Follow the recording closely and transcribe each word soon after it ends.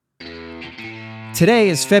Today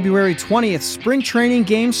is February 20th. Spring training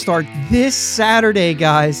games start this Saturday,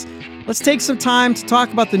 guys. Let's take some time to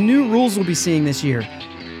talk about the new rules we'll be seeing this year.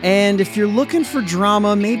 And if you're looking for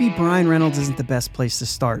drama, maybe Bryan Reynolds isn't the best place to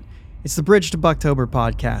start. It's the Bridge to Bucktober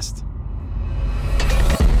podcast.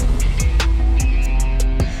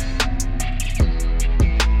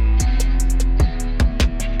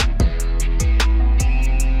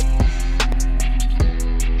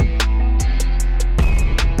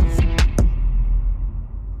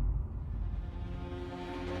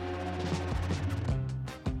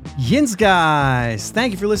 Yins, guys.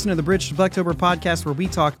 Thank you for listening to the Bridge to Bucktober podcast, where we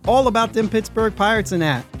talk all about them Pittsburgh Pirates and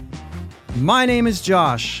that. My name is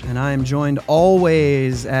Josh, and I am joined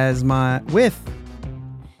always by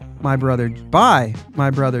my brother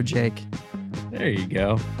Jake. There you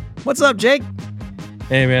go. What's up, Jake?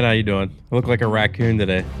 Hey man, how you doing? I look like a raccoon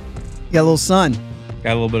today. You got a little sun.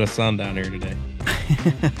 Got a little bit of sun down here today.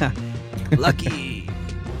 Lucky.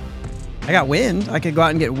 I got wind. I could go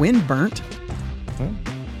out and get wind burnt. Well,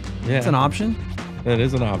 yeah, it's an option. That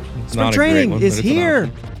is an option. It's Spring not training a great one, is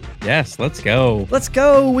here. Yes, let's go. Let's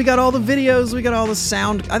go. We got all the videos. We got all the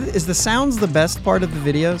sound. Is the sounds the best part of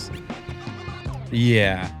the videos?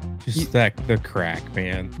 Yeah, just the crack,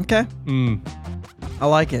 man. Okay. I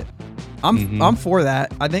like it. I'm for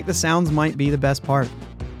that. I think the sounds might be the best part.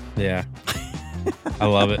 Yeah. I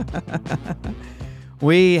love it.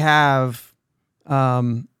 We have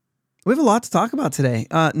a lot to talk about today.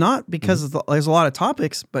 Not because there's a lot of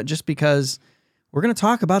topics, but just because we're going to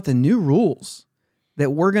talk about the new rules that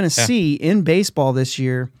we're going to see in baseball this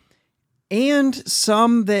year, and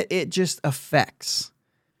some that it just affects.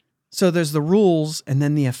 So there's the rules and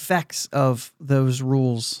then the effects of those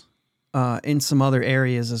rules in some other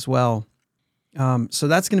areas as well. So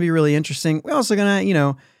that's going to be really interesting. We're also going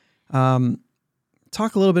to,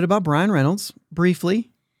 talk a little bit about Bryan Reynolds briefly.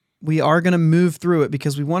 We are going to move through it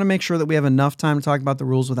because we want to make sure that we have enough time to talk about the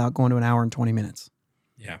rules without going to an hour and 20 minutes.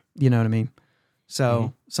 Yeah. You know what I mean?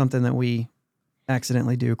 So something that we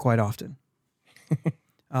accidentally do quite often.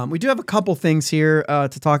 We do have a couple things here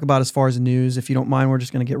to talk about as far as news. If you don't mind, we're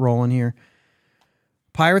just going to get rolling here.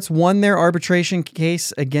 Pirates won their arbitration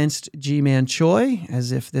case against Ji-Man Choi,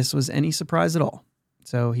 as if this was any surprise at all.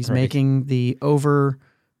 So he's making the over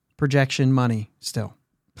projection money still.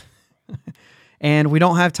 And we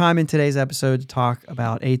don't have time in today's episode to talk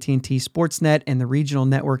about AT&T Sportsnet and the regional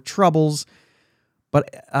network troubles,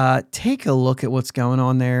 but take a look at what's going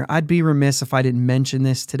on there. I'd be remiss if I didn't mention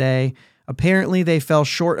this today. Apparently, they fell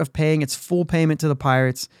short of paying its full payment to the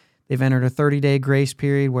Pirates. They've entered a 30-day grace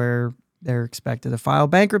period where they're expected to file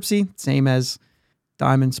bankruptcy, same as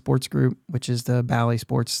Diamond Sports Group, which is the Bally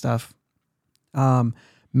Sports stuff.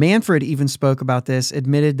 Manfred even spoke about this,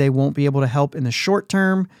 admitted they won't be able to help in the short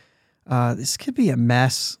term. This could be a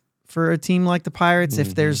mess for a team like the Pirates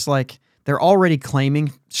if there's they're already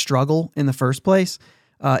claiming struggle in the first place.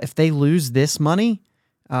 If they lose this money,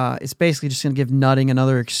 it's basically just going to give Nutting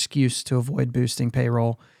another excuse to avoid boosting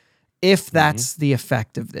payroll. If that's the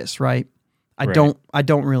effect of this, right? I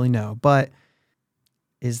don't really know, but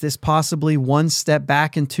is this possibly one step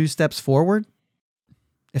back and two steps forward?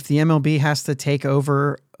 If the MLB has to take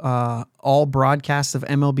over all broadcasts of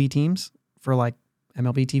MLB teams for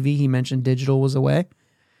MLB TV, he mentioned digital was away.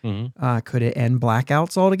 Could it end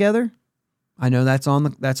blackouts altogether? I know that's on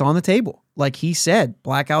the table. Like he said,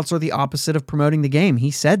 blackouts are the opposite of promoting the game.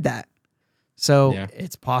 He said that. So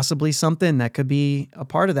it's possibly something that could be a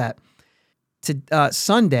part of that. To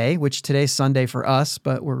Sunday, which today's Sunday for us,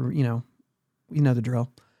 but we're, you know the drill.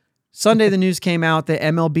 Sunday, the news came out that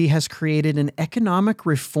MLB has created an economic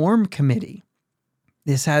reform committee.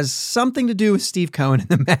 This has something to do with Steve Cohen and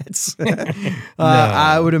the Mets.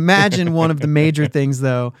 I would imagine one of the major things,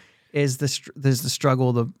 though, is the struggle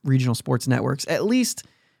of the regional sports networks. At least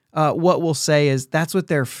what we'll say is that's what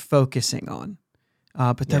they're focusing on.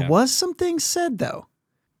 But there was some things said, though.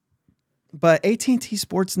 But AT&T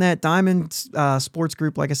Sportsnet, Diamond Sports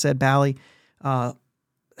Group, like I said, Bally, that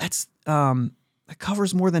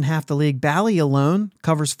covers more than half the league. Bally alone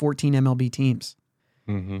covers 14 MLB teams.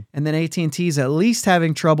 And then AT&T is at least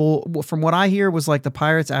having trouble. From what I hear, was like the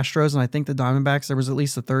Pirates, Astros, and I think the Diamondbacks. There was at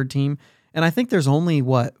least a third team, and I think there's only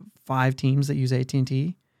 5 teams that use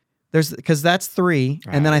AT&T. Because that's 3,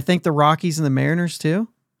 and then I think the Rockies and the Mariners too.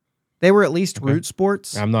 They were at least Root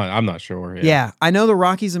Sports. I'm not sure. Yeah, I know the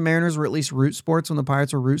Rockies and Mariners were at least Root Sports when the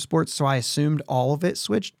Pirates were Root Sports, so I assumed all of it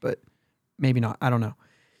switched, but maybe not. I don't know.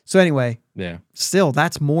 So anyway, still,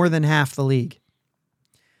 that's more than half the league.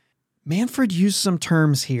 Manfred used some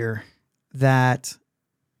terms here that,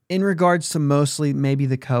 in regards to mostly maybe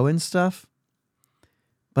the Cohen stuff,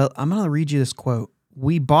 but I'm going to read you this quote.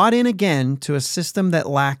 we bought in again to a system that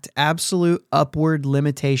lacked absolute upward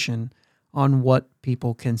limitation on what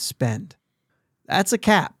people can spend. That's a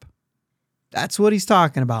cap. That's what he's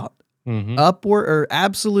talking about. Mm-hmm. Upward or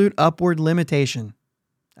absolute upward limitation.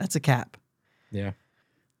 That's a cap. Yeah.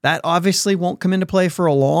 That obviously won't come into play for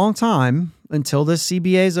a long time until this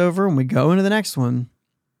CBA is over and we go into the next one.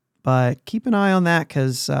 But keep an eye on that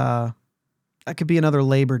because that could be another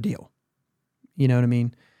labor deal. You know what I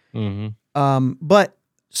mean? Mm-hmm. But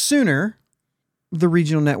sooner, the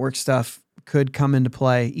regional network stuff could come into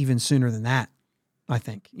play even sooner than that, I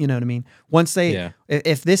think. You know what I mean? Once they,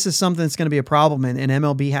 if this is something that's going to be a problem and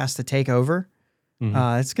MLB has to take over,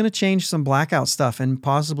 it's going to change some blackout stuff and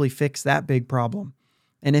possibly fix that big problem.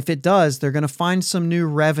 And if it does, they're going to find some new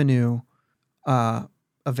revenue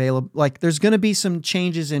available. Like there's going to be some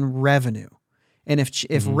changes in revenue. And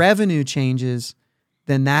if revenue changes,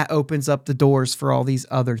 then that opens up the doors for all these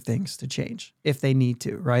other things to change if they need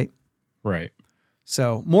to, right? Right.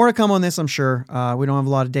 So more to come on this, I'm sure. We don't have a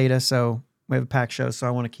lot of data, so we have a packed show, so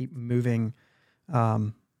I want to keep moving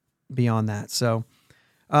beyond that. So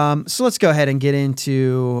let's go ahead and get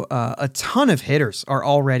into a ton of hitters are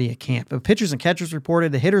already at camp. The pitchers and catchers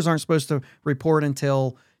reported. The hitters aren't supposed to report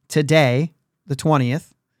until today, the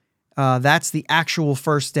 20th. That's the actual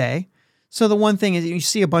first day. So the one thing is you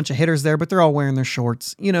see a bunch of hitters there, but they're all wearing their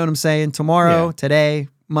shorts. You know what I'm saying? Tomorrow, today,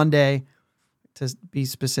 Monday, to be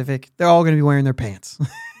specific, they're all going to be wearing their pants.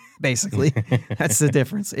 Basically, that's the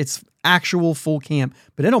difference. It's actual full camp,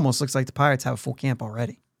 but it almost looks like the Pirates have a full camp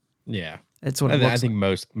already. Yeah. That's what it I looks think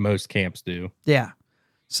like. most camps do. Yeah.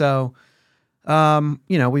 So,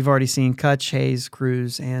 we've already seen Kutch, Hayes,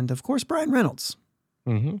 Cruz, and of course, Brian Reynolds.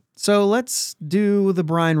 Mm-hmm. So let's do the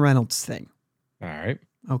Brian Reynolds thing. All right.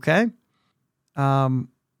 Okay.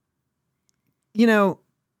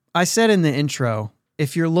 I said in the intro,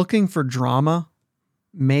 if you're looking for drama,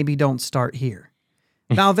 maybe don't start here.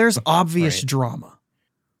 Now there's obvious Right. drama.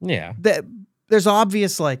 Yeah. There's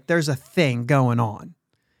obvious, like there's a thing going on.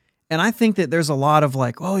 And I think that there's a lot of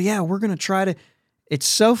like, oh yeah, we're going to try to, it's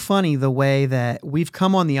so funny the way that we've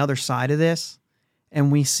come on the other side of this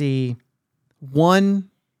and we see one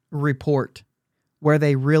report where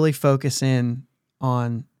they really focus in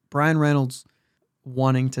on Brian Reynolds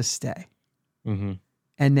wanting to stay Mm-hmm.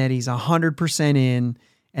 and that he's 100% in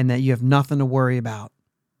and that you have nothing to worry about.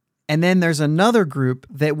 And then there's another group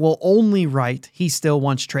that will only write, he still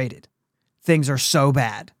wants traded. Things are so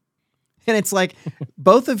bad. And it's like,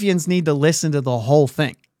 both of yous need to listen to the whole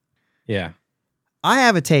thing. Yeah. I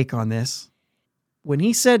have a take on this. When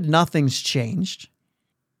he said nothing's changed,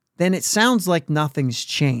 then it sounds like nothing's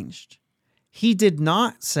changed. He did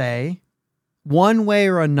not say one way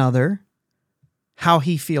or another how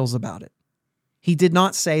he feels about it. He did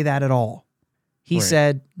not say that at all. He Right.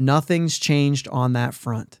 said nothing's changed on that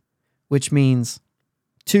front, which means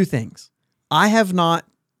two things. I have not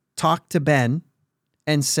talked to Ben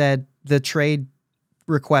and said the trade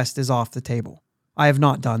request is off the table. I have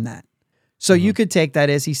not done that. So you could take that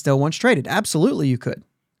as he still wants traded. Absolutely, you could.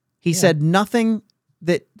 He said nothing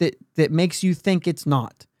that makes you think it's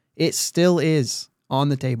not. It still is on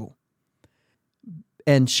the table.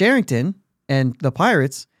 And Sherrington and the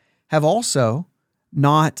Pirates have also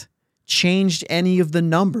not changed any of the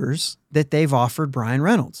numbers that they've offered Brian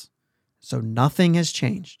Reynolds. So nothing has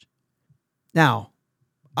changed. Now,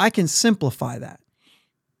 I can simplify that.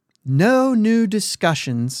 No new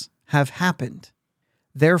discussions have happened.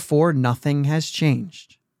 Therefore, nothing has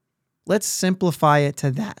changed. Let's simplify it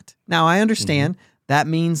to that. Now, I understand that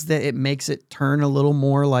means that it makes it turn a little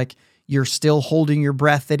more like you're still holding your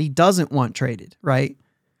breath that he doesn't want traded, right?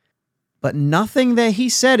 But nothing that he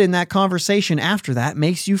said in that conversation after that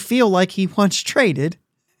makes you feel like he wants traded.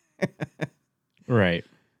 Right.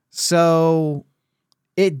 So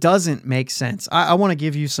it doesn't make sense. I want to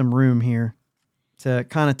give you some room here to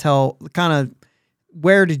kind of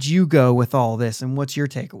where did you go with all this and what's your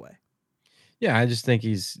takeaway? Yeah, I just think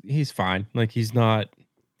he's fine. Like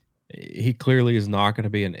he clearly is not going to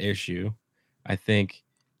be an issue. I think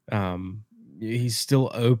he's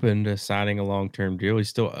still open to signing a long-term deal. He's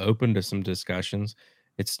still open to some discussions.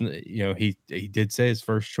 It's he did say his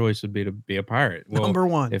first choice would be to be a Pirate. Well, Number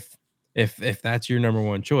one. If that's your number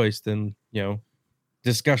one choice, then more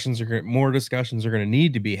discussions are going to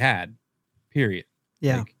need to be had. Period.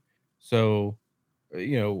 Yeah. So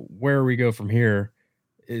where we go from here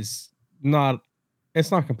is not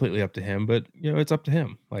completely up to him, but it's up to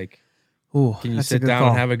him. Like, Ooh, can you that's a sit good down call.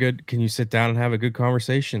 and have a good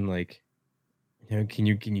conversation? Like, can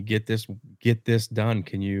you get this done?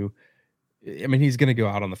 He's going to go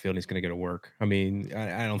out on the field and he's going to go to work. I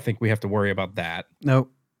don't think we have to worry about that.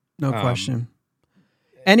 Nope. No question.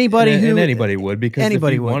 Anybody and who anybody would, because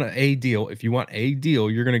anybody if you would. want a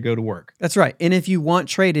deal, you're going to go to work. That's right. And if you want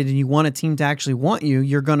traded and you want a team to actually want you,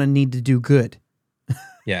 you're going to need to do good.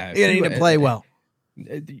 Yeah, You're going to need to play well.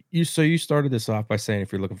 You started this off by saying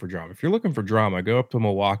if you're looking for drama. If you're looking for drama, go up to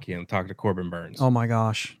Milwaukee and talk to Corbin Burns. Oh my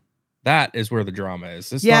gosh. That is where the drama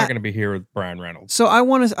is. It's not going to be here with Brian Reynolds. So I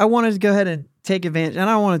wanted to go ahead and take advantage, and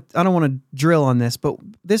I don't want to drill on this, but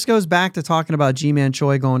this goes back to talking about Ji-Man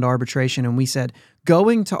Choi going to arbitration, and we said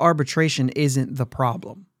going to arbitration isn't the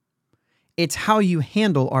problem. It's how you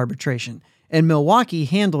handle arbitration. And Milwaukee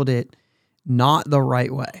handled it not the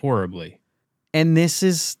right way. Horribly. And this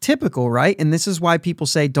is typical, right? And this is why people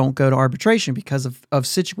say don't go to arbitration, because of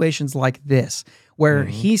situations like this, where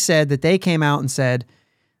he said that they came out and said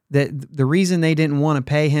that the reason they didn't want to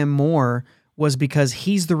pay him more was because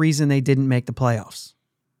he's the reason they didn't make the playoffs.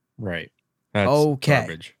 Right. That's okay.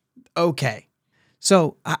 garbage. Okay.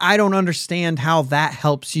 So I don't understand how that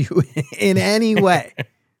helps you in any way.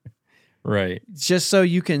 Right. Just so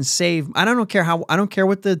you can save. I don't care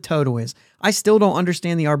what the total is. I still don't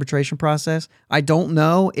understand the arbitration process. I don't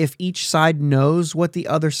know if each side knows what the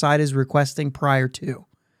other side is requesting prior to.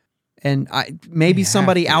 And maybe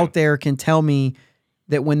somebody out there can tell me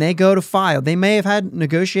that when they go to file, they may have had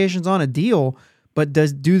negotiations on a deal, but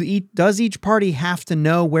does each party have to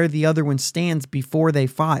know where the other one stands before they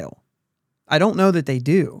file? I don't know that they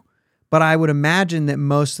do, but I would imagine that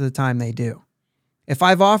most of the time they do. If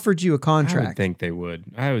I've offered you a contract, I would think they would.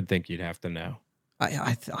 I would think you'd have to know.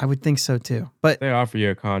 I would think so too. But they offer you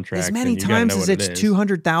a contract as many times as it's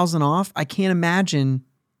 200,000 off, I can't imagine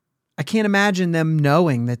them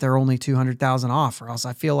knowing that they're only 200,000 off, or else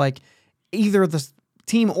I feel like either the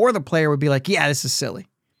team or the player would be like, yeah, this is silly.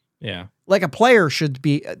 Yeah. Like a player should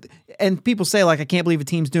be, and people say like, I can't believe a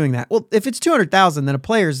team's doing that. Well, if it's 200,000, then a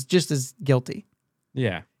player's just as guilty.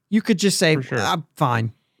 Yeah. You could just say, sure. I'm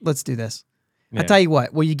fine. Let's do this. Yeah. I tell you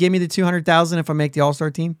what, will you give me the 200,000 if I make the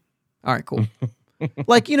All-Star team? All right, cool.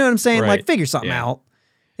 Like, you know what I'm saying? Right. Like, figure something out.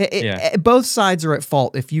 Both sides are at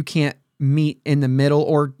fault if you can't meet in the middle,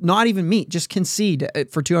 or not even meet, just concede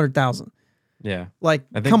for 200,000. Yeah. Like,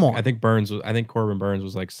 come on. I think Corbin Burns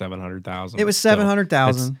was like 700,000. It was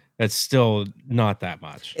 700,000. That's still not that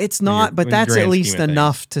much. It's not, but that's at least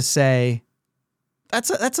enough to say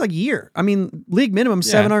that's a year. I mean, league minimum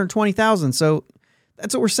 720,000. So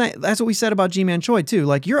that's what we're saying. That's what we said about Ji-Man Choi too.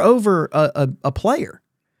 Like, you're over a player.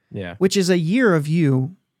 Yeah. Which is a year of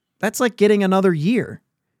you. That's like getting another year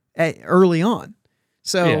early on.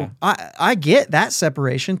 So I get that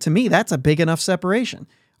separation. To me, that's a big enough separation.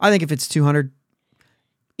 I think if it's 200,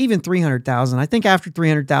 even 300,000, I think after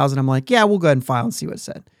 300,000, I'm like, yeah, we'll go ahead and file and see what it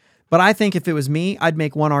said. But I think if it was me, I'd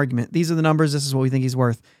make one argument. These are the numbers. This is what we think he's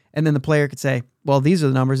worth. And then the player could say, well, these are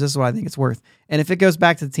the numbers. This is what I think it's worth. And if it goes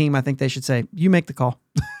back to the team, I think they should say, you make the call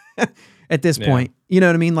at this point. You know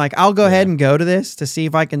what I mean? Like, I'll go ahead and go to this to see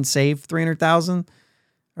if I can save 300,000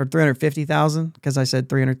 or 350,000 because I said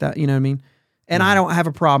 300,000. You know what I mean? And I don't have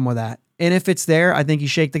a problem with that. And if it's there, I think you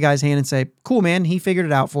shake the guy's hand and say, cool, man, he figured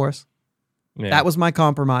it out for us. Yeah. That was my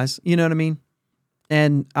compromise. You know what I mean?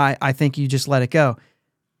 And I think you just let it go.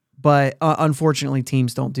 But unfortunately,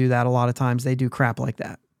 teams don't do that. A lot of times they do crap like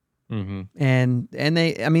that. Mm-hmm. And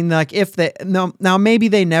they, I mean, like now maybe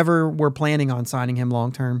they never were planning on signing him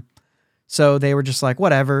long-term. So they were just like,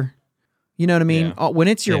 whatever. You know what I mean? Yeah. When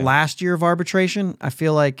it's your last year of arbitration, I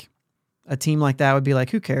feel like a team like that would be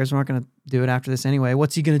like, who cares? We're not going to do it after this anyway.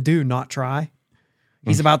 What's he going to do? Not try?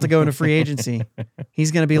 He's about to go into free agency.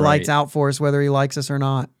 He's going to be lights out for us, whether he likes us or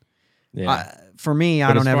not. Yeah. For me,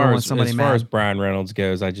 I don't ever want somebody mad. As far as Brian Reynolds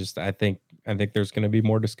goes, I think there's going to be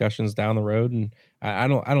more discussions down the road, and I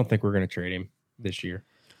don't think we're going to trade him this year.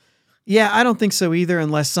 Yeah, I don't think so either,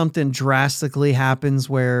 unless something drastically happens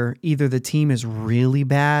where either the team is really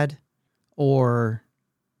bad or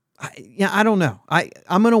I don't know.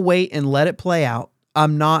 I'm going to wait and let it play out.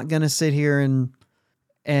 I'm not going to sit here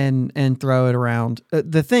and throw it around.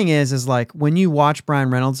 The thing is like when you watch Brian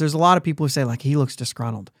Reynolds, there's a lot of people who say like he looks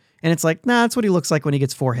disgruntled. And it's like, nah, that's what he looks like when he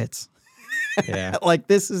gets 4 hits. Yeah. Like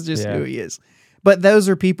this is just who he is. But those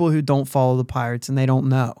are people who don't follow the Pirates and they don't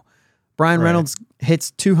know. Brian Reynolds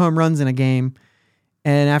hits 2 home runs in a game.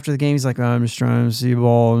 And after the game, he's like, oh, I'm just trying to see the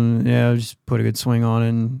ball and just put a good swing on it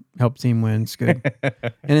and help the team win. It's good.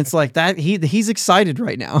 And it's like that. He's excited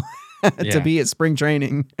right now to be at spring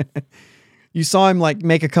training. You saw him like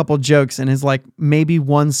make a couple jokes and his like maybe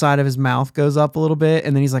one side of his mouth goes up a little bit.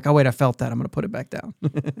 And then he's like, oh, wait, I felt that. I'm going to put it back down.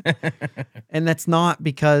 And that's not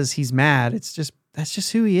because he's mad. It's just, that's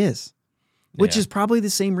just who he is, which is probably the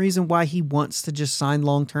same reason why he wants to just sign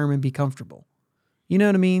long-term and be comfortable. You know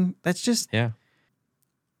what I mean? That's just,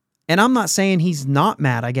 And I'm not saying he's not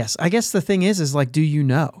mad, I guess. I guess the thing is like, do you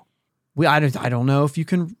know? I don't know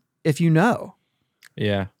if you know.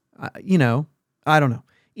 Yeah. You know, I don't know.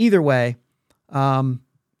 Either way,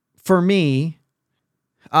 for me,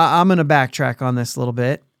 I'm going to backtrack on this a little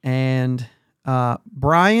bit. And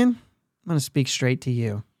Brian, I'm going to speak straight to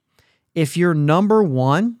you. If your number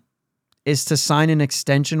one is to sign an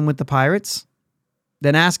extension with the Pirates,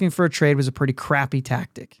 then asking for a trade was a pretty crappy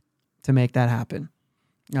tactic to make that happen.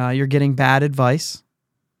 You're getting bad advice.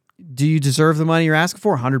 Do you deserve the money you're asking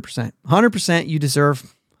for? 100%. 100% you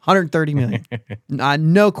deserve $130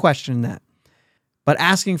 million. No question in that. But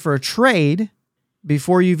asking for a trade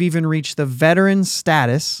before you've even reached the veteran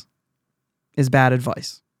status is bad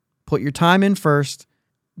advice. Put your time in first,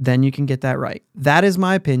 then you can get that right. That is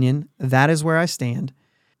my opinion. That is where I stand.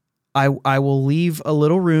 I will leave a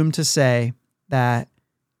little room to say that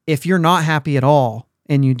if you're not happy at all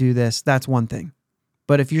and you do this, that's one thing.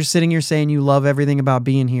 But if you're sitting here saying you love everything about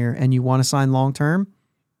being here and you want to sign long-term,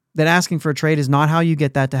 then asking for a trade is not how you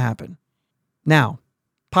get that to happen. Now,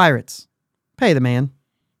 Pirates, pay the man.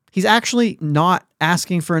 He's actually not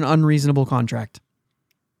asking for an unreasonable contract.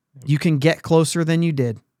 You can get closer than you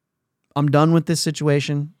did. I'm done with this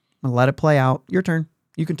situation. I'm going to let it play out. Your turn.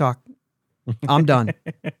 You can talk. I'm done.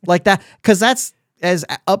 Like that, because that's as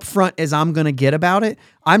upfront as I'm going to get about it.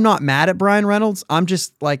 I'm not mad at Brian Reynolds. I'm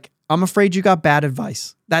just like, I'm afraid you got bad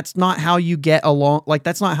advice. That's not how you get along. Like,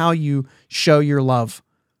 that's not how you show your love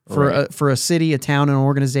for a city, a town, an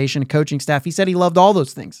organization, a coaching staff. He said he loved all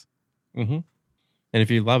those things. Mm-hmm. And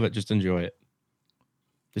if you love it, just enjoy it.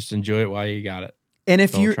 Just enjoy it while you got it. And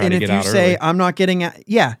if you say, I'm not getting it,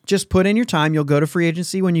 just put in your time. You'll go to free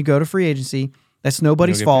agency when you go to free agency. That's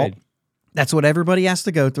nobody's fault. Paid. That's what everybody has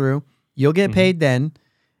to go through. You'll get paid then.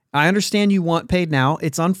 I understand you want paid now.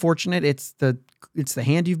 It's unfortunate. It's the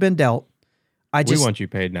hand you've been dealt. We want you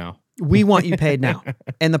paid now. We want you paid now.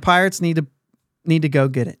 And the Pirates need to go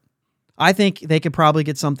get it. I think they could probably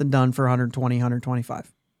get something done for 120,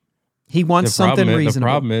 125. He wants something reasonable.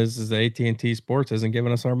 The problem is AT&T Sports isn't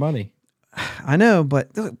giving us our money. I know, but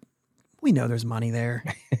we know there's money there.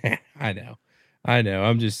 I know.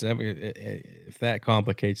 If that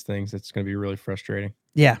complicates things, it's going to be really frustrating.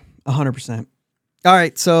 Yeah, 100%. All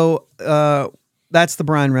right, so that's the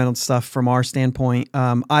Brian Reynolds stuff from our standpoint.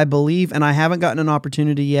 I believe, and I haven't gotten an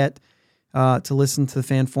opportunity yet to listen to the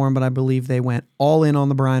fan forum, but I believe they went all in on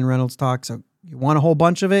the Brian Reynolds talk. So you want a whole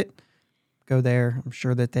bunch of it, go there. I'm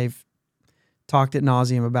sure that they've talked ad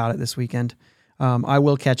nauseum about it this weekend. I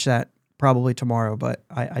will catch that probably tomorrow, but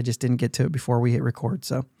I just didn't get to it before we hit record.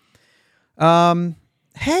 So,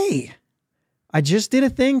 hey, I just did a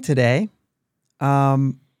thing today.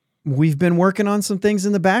 We've been working on some things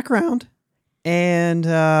in the background, and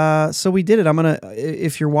so we did it.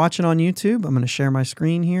 If you're watching on YouTube, I'm going to share my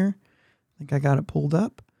screen here. I think I got it pulled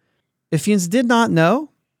up. If you did not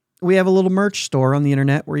know, we have a little merch store on the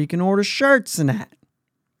internet where you can order shirts and that.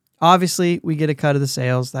 Obviously, we get a cut of the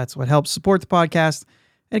sales. That's what helps support the podcast,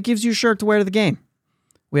 and it gives you a shirt to wear to the game.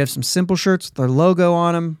 We have some simple shirts with our logo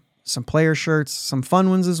on them, some player shirts, some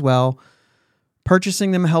fun ones as well.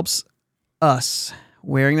 Purchasing them helps us.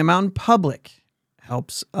 Wearing them out in public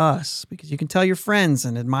helps us because you can tell your friends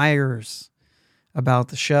and admirers about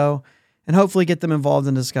the show and hopefully get them involved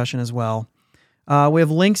in discussion as well. We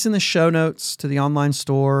have links in the show notes to the online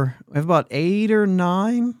store. We have about 8 or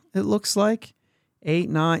 9, it looks like. 8,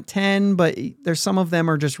 9, 10, but there's some of them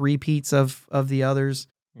are just repeats of the others.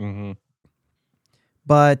 Mm-hmm.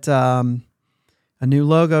 But a new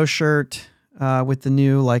logo shirt with the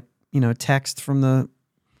new text from the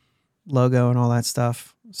logo and all that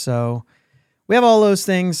stuff. So we have all those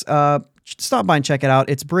things. Stop by and check it out.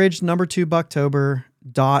 It's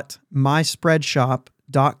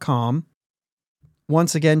bridge2bucktober.myspreadshop.com.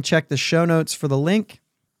 Once again, check the show notes for the link.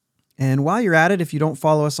 And while you're at it, if you don't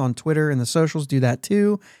follow us on Twitter and the socials, do that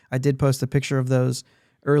too. I did post a picture of those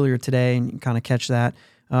earlier today, and you can kind of catch that.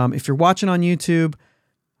 If you're watching on YouTube,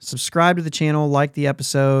 subscribe to the channel, like the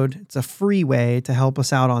episode. It's a free way to help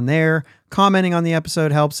us out on there. Commenting on the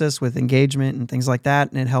episode helps us with engagement and things like that,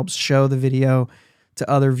 and it helps show the video to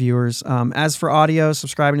other viewers. As for audio,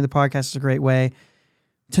 subscribing to the podcast is a great way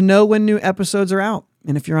to know when new episodes are out.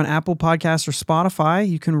 And if you're on Apple Podcasts or Spotify,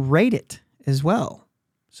 you can rate it as well.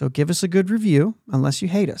 So give us a good review. Unless you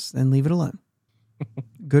hate us, then leave it alone.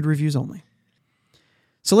 Good reviews only.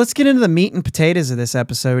 So let's get into the meat and potatoes of this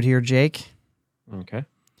episode here, Jake. Okay.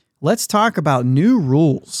 Let's talk about new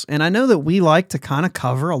rules. And I know that we like to kind of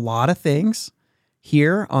cover a lot of things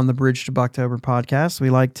here on the Bridge to Bucktober podcast. We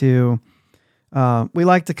like to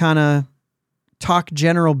kind of talk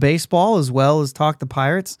general baseball as well as talk the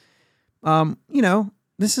Pirates.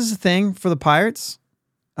 The this is a thing for the Pirates.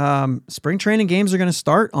 Spring training games are going to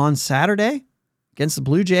start on Saturday against the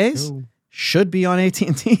Blue Jays. Ooh. Should be on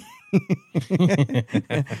AT&T.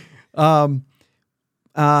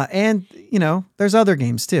 And, you know, there's other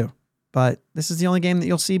games too, but this is the only game that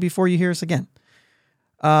you'll see before you hear us again.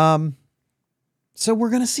 So we're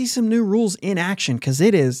going to see some new rules in action because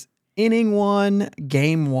it is inning 1,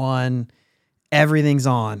 game 1, everything's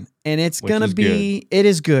on. And it's going to be, it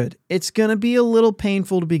is good. It's going to be a little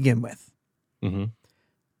painful to begin with. Mm-hmm.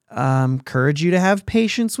 Encourage you to have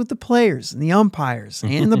patience with the players and the umpires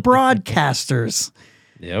and the broadcasters.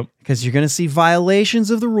 Yep. Because you're going to see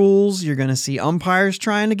violations of the rules. You're going to see umpires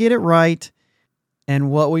trying to get it right.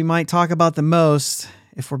 And what we might talk about the most,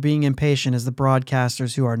 if we're being impatient, is the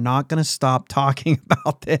broadcasters who are not going to stop talking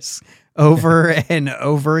about this over and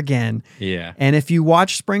over again. Yeah. And if you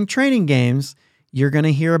watch spring training games, you're going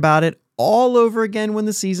to hear about it all over again when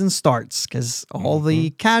the season starts because all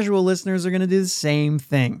the casual listeners are going to do the same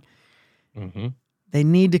thing. Mm-hmm. They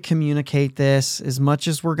need to communicate this. As much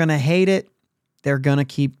as we're going to hate it, they're going to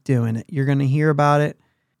keep doing it. You're going to hear about it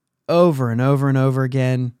over and over and over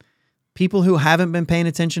again. People who haven't been paying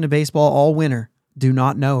attention to baseball all winter do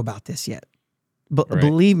not know about this yet. But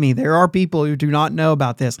believe me, there are people who do not know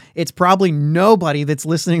about this. It's probably nobody that's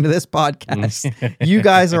listening to this podcast. You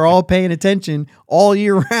guys are all paying attention all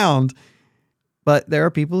year round, but there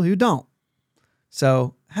are people who don't.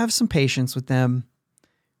 So have some patience with them.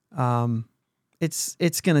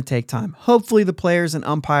 It's going to take time. Hopefully the players and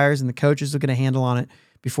umpires and the coaches are going to handle on it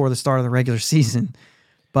before the start of the regular season.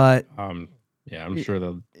 But yeah, I'm sure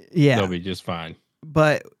they'll be just fine.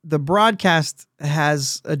 But the broadcast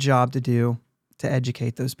has a job to do to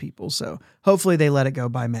educate those people. So hopefully they let it go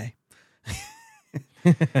by May.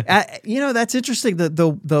 That's interesting. The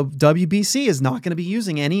WBC is not going to be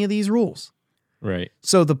using any of these rules. Right.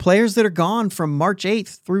 So the players that are gone from March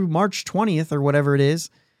 8th through March 20th or whatever it is,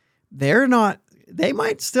 they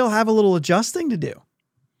might still have a little adjusting to do.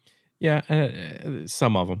 Yeah.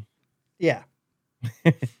 Some of them. Yeah.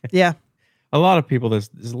 Yeah. A lot of people, there's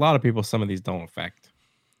a lot of people, some of these don't affect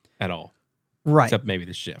at all. Right. Except maybe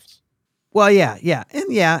the shifts. Well, yeah. And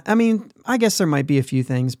yeah, I mean, I guess there might be a few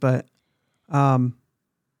things, but,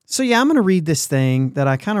 so yeah, I'm going to read this thing that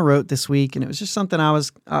I kind of wrote this week, and it was just something I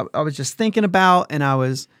was just thinking about, and I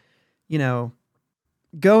was,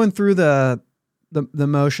 going through the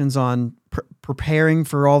motions on preparing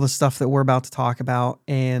for all the stuff that we're about to talk about.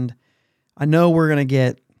 And I know you're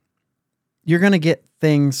going to get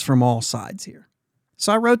things from all sides here.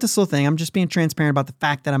 So I wrote this little thing. I'm just being transparent about the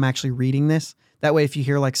fact that I'm actually reading this. That way, if you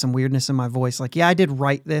hear like some weirdness in my voice, like, yeah, I did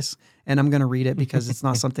write this and I'm going to read it because it's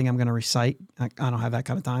not something I'm going to recite. I don't have that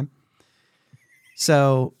kind of time.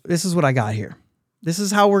 So this is what I got here. This is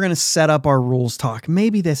how we're going to set up our rules talk.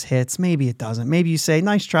 Maybe this hits, maybe it doesn't. Maybe you say,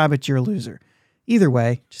 nice try, but you're a loser. Either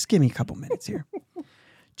way, just give me a couple minutes here.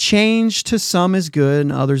 Change to some is good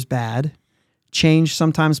and others bad. Change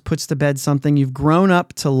sometimes puts to bed something you've grown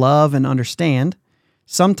up to love and understand.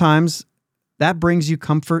 Sometimes that brings you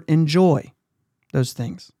comfort and joy. Those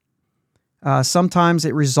things. Sometimes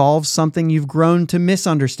it resolves something you've grown to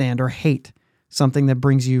misunderstand or hate, something that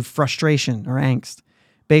brings you frustration or angst.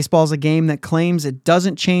 Baseball is a game that claims it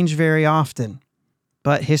doesn't change very often,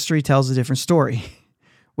 but history tells a different story.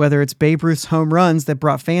 Whether it's Babe Ruth's home runs that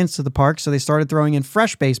brought fans to the park so they started throwing in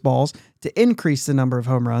fresh baseballs to increase the number of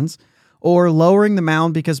home runs, or lowering the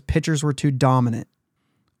mound because pitchers were too dominant,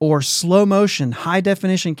 or slow motion, high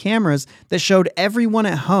definition cameras that showed everyone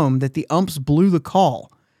at home that the umps blew the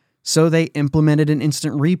call. So they implemented an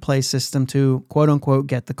instant replay system to quote unquote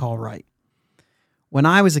get the call right. When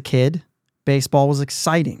I was a kid, baseball was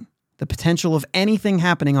exciting. The potential of anything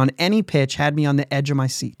happening on any pitch had me on the edge of my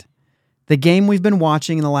seat. The game we've been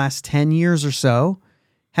watching in the last 10 years or so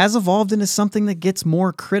has evolved into something that gets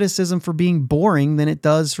more criticism for being boring than it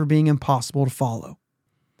does for being impossible to follow.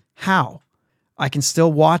 How? I can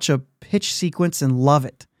still watch a pitch sequence and love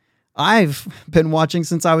it. I've been watching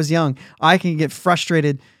since I was young. I can get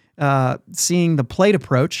frustrated seeing the plate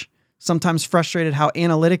approach, sometimes frustrated how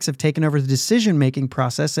analytics have taken over the decision-making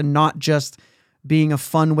process and not just being a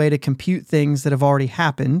fun way to compute things that have already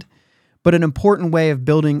happened, but an important way of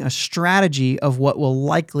building a strategy of what will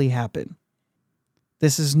likely happen.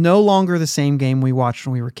 This is no longer the same game we watched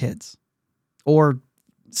when we were kids, or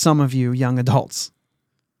some of you young adults.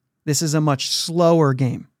 This is a much slower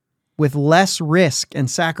game with less risk and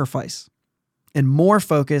sacrifice and more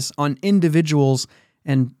focus on individuals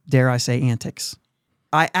and, dare I say, antics.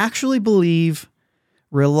 I actually believe,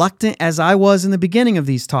 reluctant as I was in the beginning of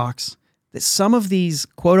these talks, that some of these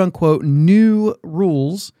quote-unquote new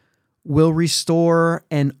rules will restore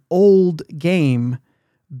an old game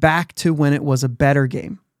back to when it was a better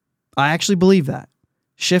game. I actually believe that.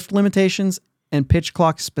 Shift limitations and pitch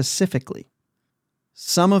clock specifically.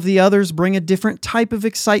 Some of the others bring a different type of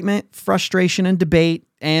excitement, frustration, and debate,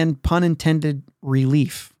 and pun intended,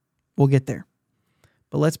 relief. We'll get there.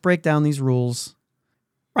 But let's break down these rules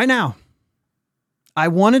right now. I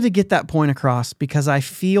wanted to get that point across because I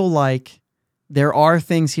feel like there are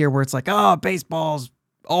things here where it's like, oh, baseball's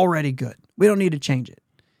already good. We don't need to change it.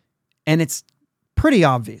 And it's pretty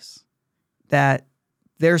obvious that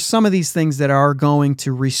there's some of these things that are going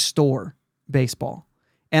to restore baseball.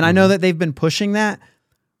 And I know that they've been pushing that,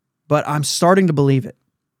 but I'm starting to believe it.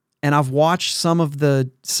 And I've watched some of the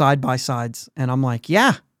side-by-sides, and I'm like,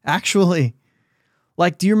 yeah, actually.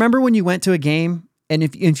 Like, do you remember when you went to a game, and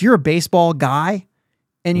if you're a baseball guy,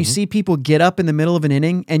 and you see people get up in the middle of an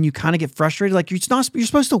inning, and you kind of get frustrated, like you're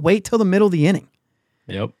supposed to wait till the middle of the inning.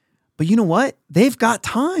 Yep. But you know what? They've got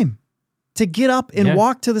time to get up and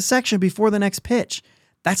walk to the section before the next pitch.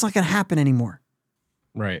 That's not going to happen anymore.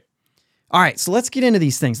 Right. All right, so let's get into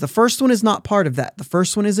these things. The first one is not part of that. The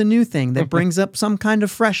first one is a new thing that brings up some kind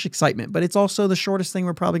of fresh excitement, but it's also the shortest thing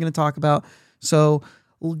we're probably going to talk about. So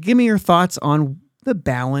give me your thoughts on the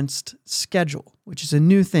balanced schedule, which is a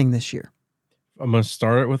new thing this year. I'm going to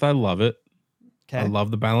start it with I love it. Okay. I love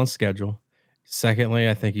the balanced schedule. Secondly,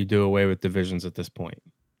 I think you do away with divisions at this point.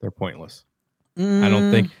 They're pointless. I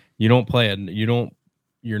don't think you don't play it.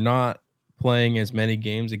 You're not playing as many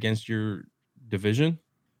games against your division.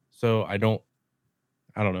 So I don't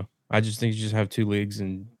know. I just think you just have two leagues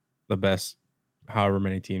and the best however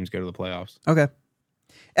many teams go to the playoffs. Okay.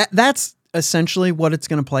 That's essentially what it's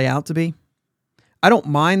going to play out to be. I don't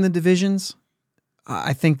mind the divisions.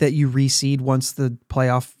 I think that you reseed once the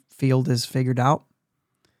playoff field is figured out.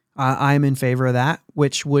 I'm in favor of that,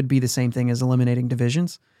 which would be the same thing as eliminating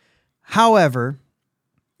divisions. However,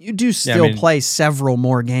 you do still play several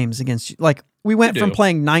more games against, like, we went from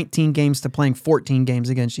playing 19 games to playing 14 games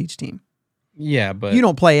against each team. Yeah, but you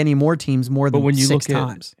don't play any more teams more than when you 6 look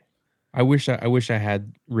times. I wish I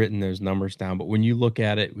had written those numbers down, but when you look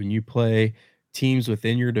at it, when you play teams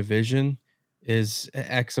within your division is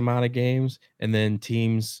X amount of games, and then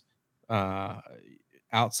teams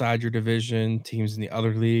outside your division, teams in the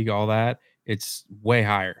other league, all that, it's way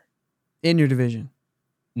higher. In your division?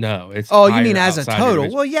 No, it's you mean as a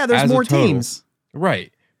total? Well, yeah, there's more teams.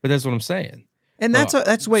 Right. But that's what I'm saying. And that's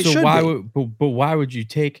the way it should be. But why would you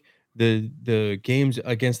take the games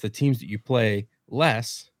against the teams that you play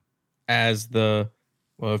less as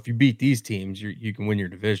if you beat these teams, you can win your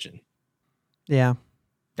division. Yeah.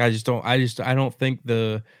 I don't think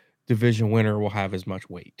the division winner will have as much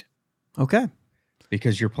weight. Okay.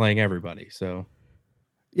 Because you're playing everybody. So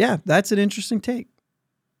yeah, that's an interesting take.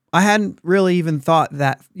 I hadn't really even thought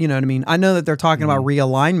that, you know what I mean? I know that they're talking about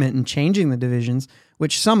realignment and changing the divisions,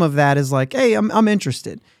 which some of that is like, hey, I'm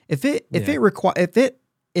interested. If it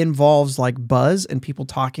involves like buzz and people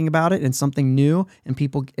talking about it and something new and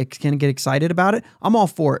people can get excited about it, I'm all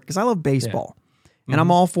for it because I love baseball and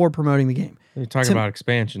I'm all for promoting the game. You're talking about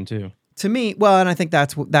expansion too. To me, well, and I think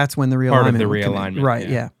that's when the realignment part of the realignment, right?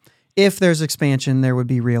 Yeah. If there's expansion, there would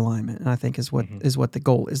be realignment, and I think is what the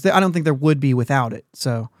goal is. I don't think there would be without it.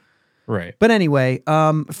 So. Right. But anyway,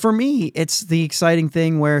 for me, it's the exciting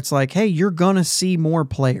thing where it's like, hey, you're going to see more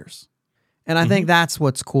players. And I think that's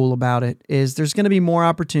what's cool about it is there's going to be more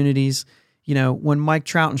opportunities. You know, when Mike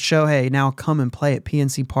Trout and Shohei now come and play at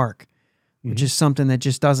PNC Park, which is something that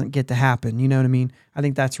just doesn't get to happen. You know what I mean? I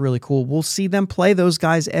think that's really cool. We'll see them play those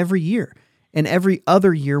guys every year. And every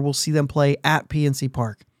other year, we'll see them play at PNC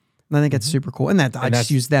Park. And I think that's super cool. And I just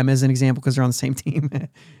use them as an example because they're on the same team.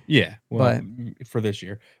 Yeah. Well, for this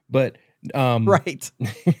year. But right.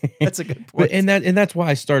 That's a good point. And that's why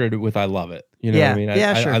I started it with I love it. You know what I mean?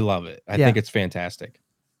 Sure. I love it. I think it's fantastic.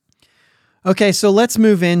 Okay, so let's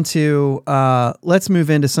move into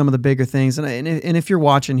some of the bigger things. And if you're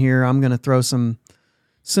watching here, I'm going to throw some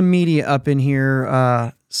media up in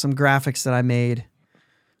here, some graphics that I made.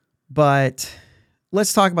 But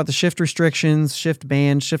let's talk about the shift restrictions, shift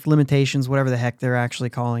bans, shift limitations, whatever the heck they're actually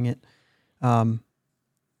calling it.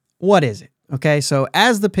 What is it? Okay, so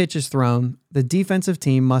as the pitch is thrown, the defensive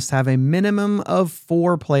team must have a minimum of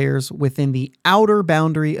 4 players within the outer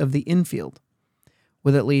boundary of the infield,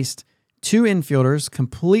 with at least 2 infielders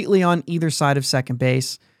completely on either side of second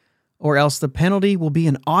base, or else the penalty will be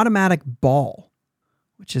an automatic ball,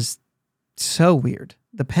 which is so weird.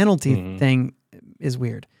 The penalty thing is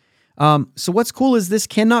weird. So what's cool is this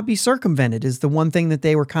cannot be circumvented is the one thing that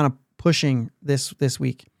they were kind of pushing this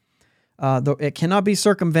week. It cannot be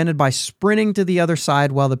circumvented by sprinting to the other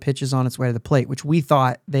side while the pitch is on its way to the plate, which we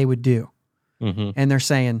thought they would do. And they're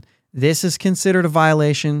saying This is considered a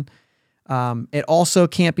violation. It also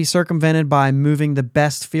can't be circumvented by moving the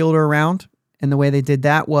best fielder around. And the way they did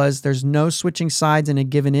that was there's no switching sides in a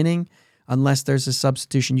given inning unless there's a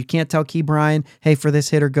substitution. You can't tell Ke'Bryan, hey, for this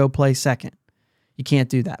hitter, go play second. You can't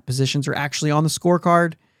do that. Positions are actually on the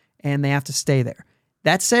scorecard, and they have to stay there.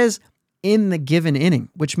 That says in the given inning,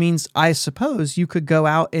 which means I suppose you could go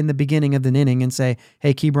out in the beginning of the inning and say,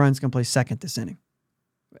 hey, Ke'Bryan's going to play second this inning.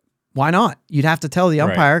 Why not? You'd have to tell the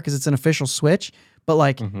umpire because it's an official switch, but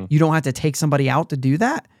like you don't have to take somebody out to do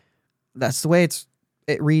that. That's the way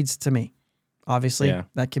it reads to me. Obviously,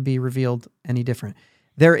 that could be revealed any different.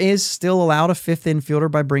 There is still allowed a fifth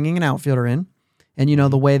infielder by bringing an outfielder in. And, you know,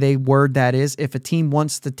 the way they word that is if a team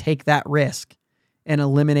wants to take that risk and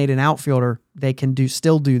eliminate an outfielder, they can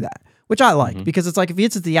still do that, which I like because it's like if he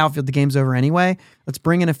hits at the outfield, the game's over anyway. Let's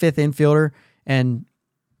bring in a fifth infielder and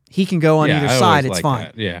he can go on either side. It's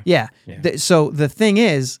fine. That. Yeah. So the thing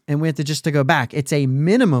is, and we have to go back, it's a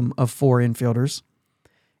minimum of 4 infielders.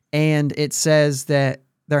 And it says that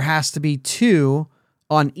there has to be 2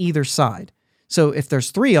 on either side. So if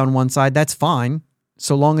there's 3 on one side, that's fine,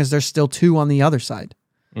 so long as there's still 2 on the other side.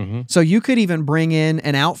 So you could even bring in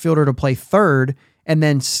an outfielder to play third, and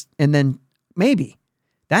then maybe.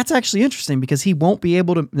 That's actually interesting because he won't be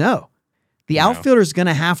able to. No. The outfielder is going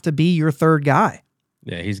to have to be your third guy.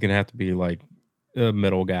 Yeah, he's going to have to be like a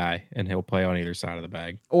middle guy, and he'll play on either side of the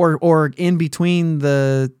bag. Or in between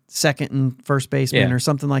the second and first baseman or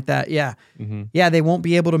something like that. Yeah. Yeah, they won't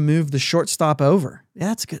be able to move the shortstop over. Yeah,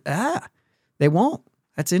 that's good. They won't.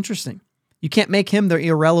 That's interesting. You can't make him the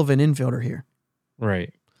irrelevant infielder here.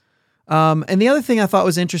 Right. And the other thing I thought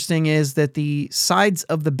was interesting is that the sides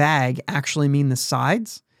of the bag actually mean the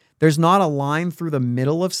sides. There's not a line through the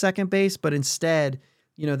middle of second base, but instead,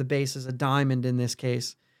 you know, the base is a diamond in this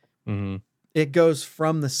case. It goes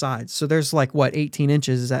from the sides. So there's like, 18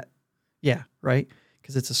 inches? Is that? Yeah, right?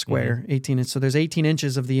 Because it's a square, 18 inches. So there's 18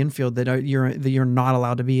 inches of the infield that you're not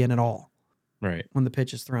allowed to be in at all. Right. When the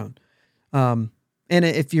pitch is thrown. And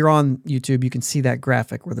if you're on YouTube, you can see that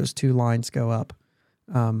graphic where those 2 lines go up.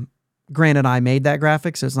 Granted, I made that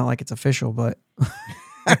graphic, so it's not like it's official, but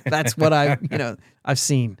that's what I've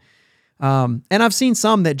seen. And I've seen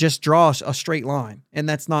some that just draw a straight line, and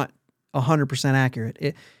that's not 100%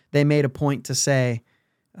 accurate. They made a point to say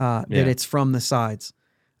that it's from the sides.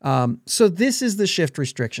 So this is the shift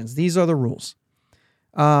restrictions. These are the rules.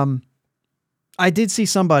 I did see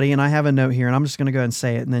somebody, and I have a note here, and I'm just going to go ahead and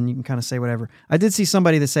say it, and then you can kind of say whatever. I did see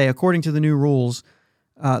somebody that say, according to the new rules,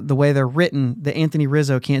 the way they're written, that Anthony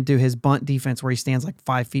Rizzo can't do his bunt defense where he stands like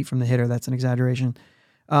 5 feet from the hitter. That's an exaggeration.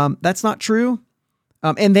 That's not true.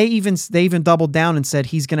 And they even doubled down and said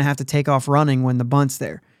he's going to have to take off running when the bunt's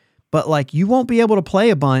there. But like, you won't be able to play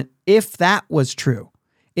a bunt if that was true.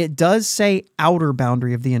 It does say outer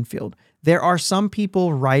boundary of the infield. There are some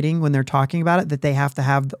people writing when they're talking about it that they have to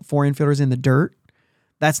have 4 infielders in the dirt.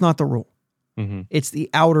 That's not the rule. It's the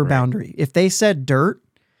outer boundary. If they said dirt,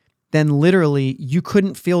 then literally you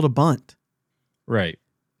couldn't field a bunt. Right.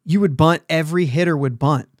 You would bunt. Every hitter would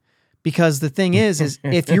bunt. Because the thing is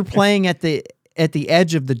if you're playing at the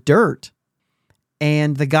edge of the dirt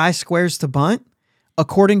and the guy squares to bunt,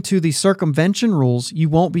 according to the circumvention rules, you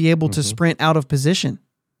won't be able to sprint out of position.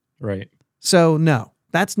 Right. So no,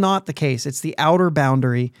 that's not the case. It's the outer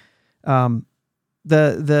boundary.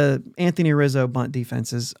 The Anthony Rizzo bunt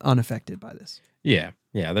defense is unaffected by this. Yeah.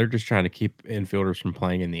 Yeah. They're just trying to keep infielders from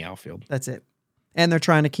playing in the outfield. That's it. And they're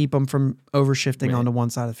trying to keep them from overshifting onto one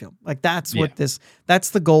side of the field. Like that's that's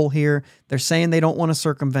the goal here. They're saying they don't want to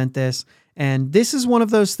circumvent this. And this is one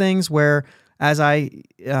of those things where, as I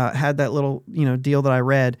had that little, deal that I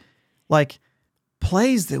read, like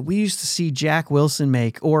plays that we used to see Jack Wilson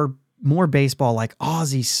make, or more baseball like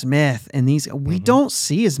Ozzie Smith and these, we don't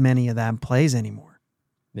see as many of them plays anymore.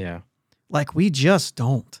 Yeah. Like we just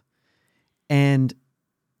don't. And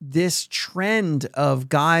this trend of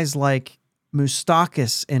guys like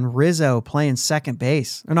Moustakas and Rizzo playing second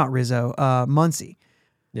base, or not Rizzo, Muncy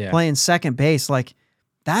playing second base, like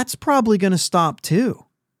that's probably going to stop too.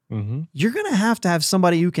 You're going to have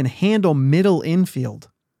somebody who can handle middle infield.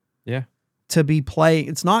 Yeah. To be playing.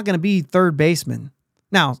 It's not going to be third baseman.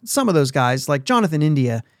 Now, some of those guys, like Jonathan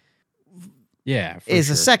India, is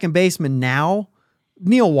a second baseman now.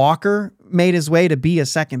 Neil Walker made his way to be a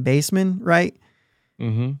second baseman, right?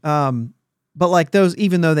 But like those,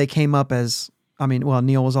 even though they came up as,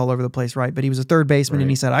 Neil was all over the place, right? But he was a third baseman and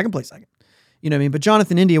he said, I can play second. You know what I mean? But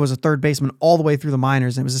Jonathan India was a third baseman all the way through the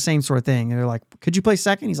minors, and it was the same sort of thing. And they're like, could you play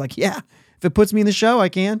second? He's like, yeah, if it puts me in the show, I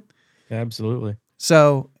can. Absolutely.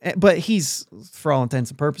 So, but he's, for all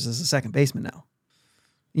intents and purposes, a second baseman now.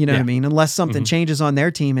 You know what I Yeah. mean? Unless something Mhm. changes on their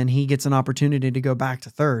team and he gets an opportunity to go back to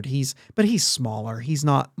third. But he's smaller. He's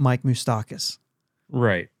not Mike Moustakas.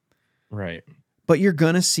 Right. Right. But you're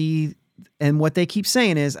going to see, and what they keep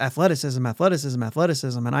saying is athleticism, athleticism,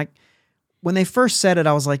 athleticism. And when they first said it,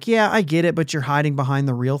 I was like, yeah, I get it, but you're hiding behind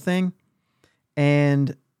the real thing.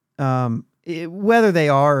 And whether they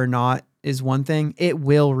are or not is one thing. It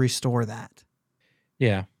will restore that.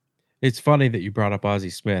 Yeah. It's funny that you brought up Ozzie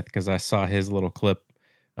Smith because I saw his little clip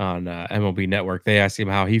on MLB Network. They asked him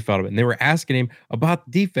how he felt of it, and they were asking him about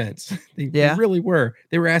defense. They Yeah. really were.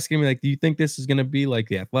 They were asking him, like, do you think this is going to be like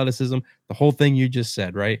the athleticism, the whole thing you just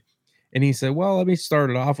said, right? And he said, well, let me start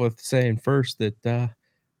it off with saying first that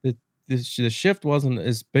the shift wasn't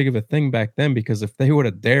as big of a thing back then, because if they would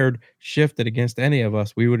have dared shift it against any of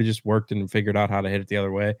us, we would have just worked and figured out how to hit it the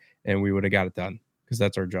other way, and we would have got it done because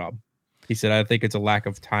that's our job. He said, I think it's a lack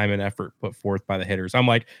of time and effort put forth by the hitters. I'm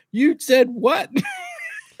like, you said what?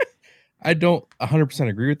 I don't 100%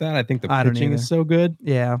 agree with that. I think the I don't pitching either. is so good.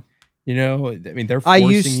 Yeah. You know, I mean, they're I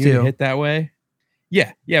forcing used you to. to hit that way.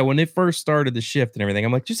 Yeah. Yeah. When it first started the shift and everything,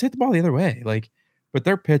 I'm like, just hit the ball the other way. Like, but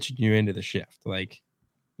they're pitching you into the shift. Like,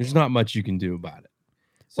 there's not much you can do about it.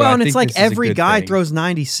 So Well, I and it's think like this is a every good guy thing. throws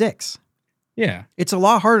 96. Yeah. It's a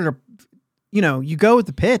lot harder to, you go with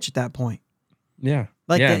the pitch at that point. Yeah.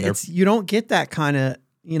 Like yeah, you don't get that kind of,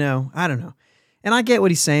 I don't know. And I get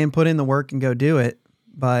what he's saying, put in the work and go do it.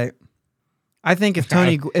 But I think if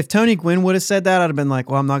Tony Gwynn would have said that, I'd have been like,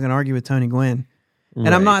 well, I'm not going to argue with Tony Gwynn.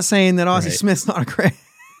 And I'm not saying that Ozzie Smith's not a great,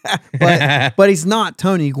 but he's not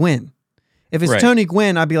Tony Gwynn. If it's Tony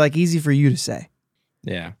Gwynn, I'd be like, easy for you to say.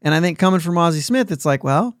 Yeah. And I think coming from Ozzie Smith, it's like,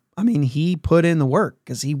 well, I mean, he put in the work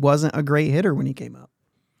because he wasn't a great hitter when he came up.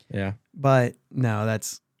 Yeah. But no,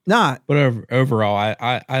 that's not. But overall,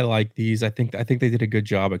 I like these. I think they did a good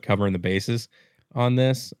job at covering the bases on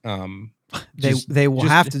this. They will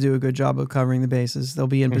have to do a good job of covering the bases. They'll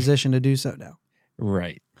be in position to do so now.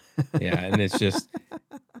 Right. Yeah, and it's just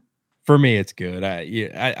for me, it's good.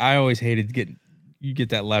 I always hated you get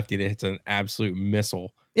that lefty that hits an absolute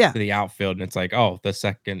missile to the outfield, and it's like, oh, the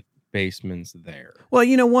second baseman's there. Well,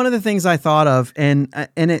 one of the things I thought of, and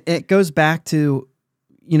it goes back to,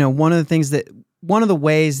 one of the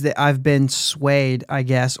ways that I've been swayed, I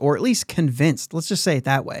guess, or at least convinced, let's just say it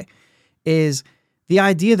that way, is the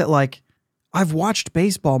idea that, like, I've watched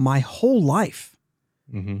baseball my whole life.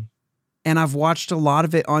 Mm-hmm. And I've watched a lot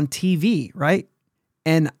of it on TV, right?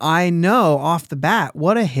 And I know off the bat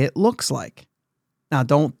what a hit looks like. Now,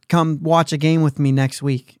 don't come watch a game with me next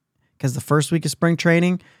week, because the first week of spring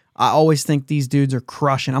training, I always think these dudes are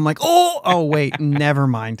crushing. I'm like, oh, wait, never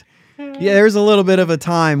mind. Yeah, there's a little bit of a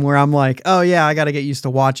time where I'm like, oh, yeah, I got to get used to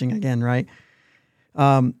watching again, right?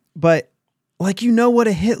 But, like, what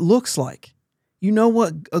a hit looks like. You know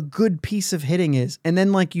what a good piece of hitting is. And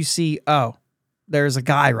then, like, you see, oh, there's a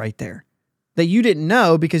guy right there that you didn't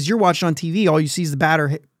know because you're watching on TV. All you see is the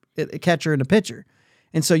batter, catcher, and the pitcher.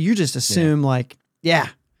 And so you just assume like, yeah,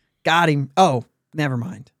 got him. Oh, never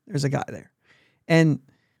mind. There's a guy there. And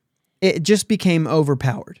it just became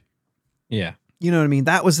overpowered. Yeah. You know what I mean?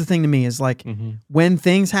 That was the thing to me, is like when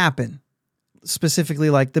things happen, specifically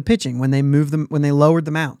like the pitching, when they when they lowered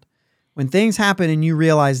the mound, when things happen and you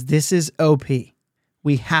realize this is OP,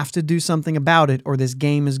 we have to do something about it or this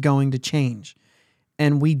game is going to change.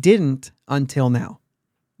 And we didn't until now.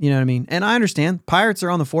 You know what I mean? And I understand Pirates are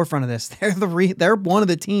on the forefront of this. They're one of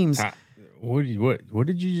the teams. What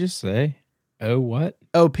did you just say? Oh, what?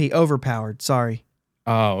 OP, overpowered. Sorry.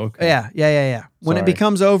 Oh, okay. Yeah. When it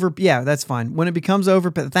becomes over, yeah, that's fine. When it becomes over,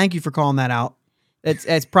 thank you for calling that out.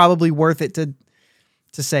 It's probably worth it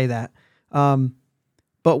to say that.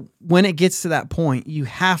 But when it gets to that point, you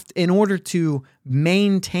have to, in order to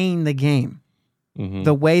maintain the game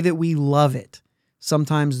the way that we love it,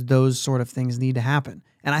 sometimes those sort of things need to happen.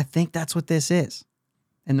 And I think that's what this is.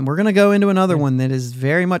 And we're going to go into another one that is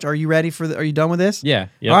very much, are you ready for are you done with this? Yeah.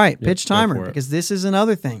 All right, pitch timer, because this is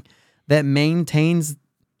another thing that maintains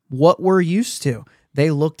what we're used to.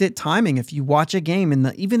 They looked at timing. If you watch a game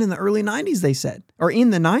even in the early 90s, they said, or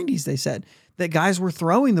in the 90s, they said that guys were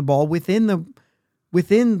throwing the ball within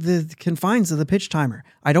the confines of the pitch timer.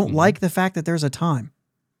 I don't like the fact that there's a time,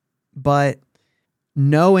 but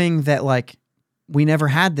knowing that, like, we never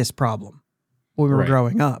had this problem when we were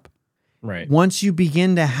growing up. Right. Once you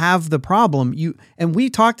begin to have the problem, and we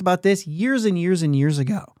talked about this years and years and years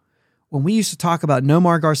ago when we used to talk about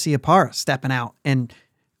Nomar Garciaparra stepping out and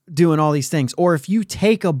doing all these things. Or if you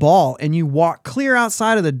take a ball and you walk clear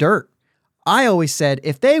outside of the dirt, I always said,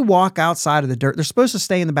 if they walk outside of the dirt, they're supposed to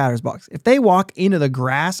stay in the batter's box. If they walk into the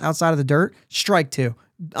grass outside of the dirt, strike two.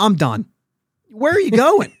 I'm done. Where are you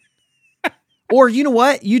going? Or you know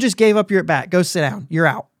what? You just gave up your at bat. Go sit down. You're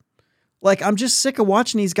out. Like, I'm just sick of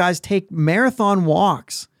watching these guys take marathon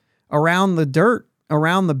walks around the dirt,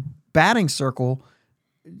 around the batting circle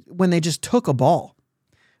when they just took a ball.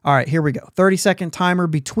 All right, here we go. 30-second timer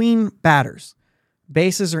between batters.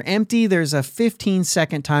 Bases are empty. There's a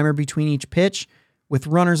 15-second timer between each pitch. With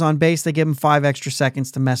runners on base, they give them 5 extra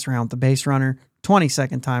seconds to mess around with the base runner.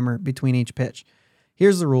 20-second timer between each pitch.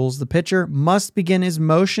 Here's the rules. The pitcher must begin his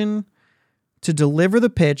motion to deliver the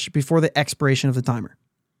pitch before the expiration of the timer.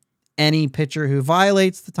 Any pitcher who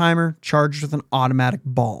violates the timer charged with an automatic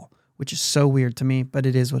ball, which is so weird to me, but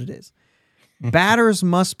it is what it is. Batters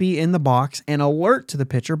must be in the box and alert to the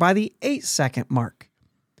pitcher by the 8-second mark.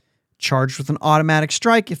 Charged with an automatic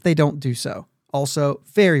strike if they don't do so. Also,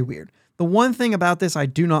 very weird. The one thing about this I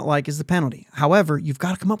do not like is the penalty. However, you've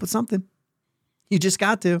got to come up with something. You just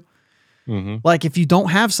got to. Mm-hmm. Like, if you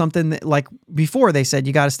don't have something that, like before they said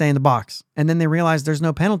you got to stay in the box, and then they realized there's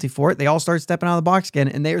no penalty for it, they all start stepping out of the box again,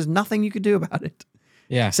 and there's nothing you could do about it.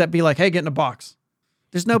 Yeah. Except be like, hey, get in a box.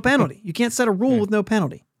 There's no penalty. You can't set a rule with no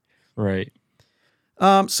penalty. Right.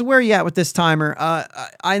 So where are you at with this timer?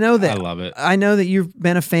 I know that I love it. I know that you've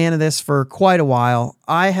been a fan of this for quite a while.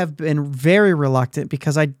 I have been very reluctant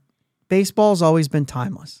because baseball's always been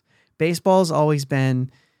timeless. Baseball's always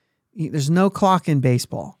been, there's no clock in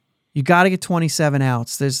baseball. You got to get 27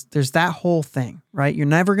 outs. There's that whole thing, right? You're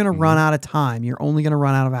never going to run out of time. You're only going to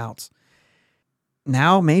run out of outs.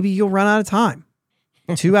 Now, maybe you'll run out of time.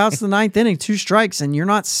 2 outs in the 9th inning, 2 strikes, and you're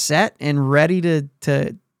not set and ready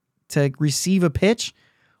to receive a pitch.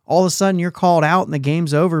 All of a sudden, you're called out and the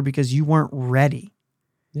game's over because you weren't ready.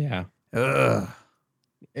 Yeah. Ugh.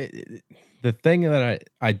 The thing that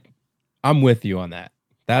I'm with you on that.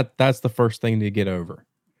 That's the first thing to get over.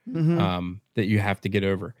 Mm-hmm. That you have to get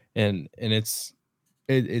over, and it's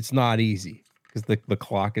not easy because the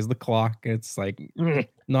clock is the clock. It's like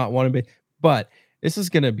not want to be, but this is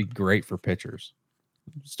going to be great for pitchers.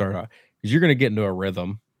 Start out because you're going to get into a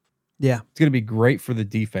rhythm. Yeah, it's going to be great for the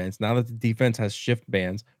defense. Now that the defense has shift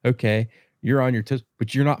bands, okay, you're on your toes,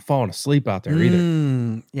 but you're not falling asleep out there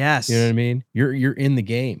either. Yes, you know what I mean. You're in the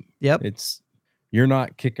game. Yep. You're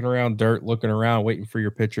not kicking around dirt, looking around, waiting for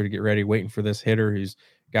your pitcher to get ready, waiting for this hitter who's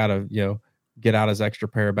got to, get out his extra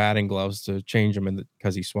pair of batting gloves to change them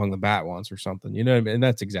because he swung the bat once or something, you know what I mean? And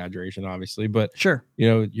that's exaggeration, obviously, but sure.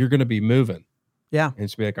 You're going to be moving. Yeah. And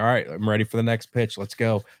it's be like, all right, I'm ready for the next pitch. Let's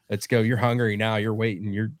go. You're hungry now. You're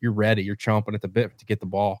waiting. You're ready. You're chomping at the bit to get the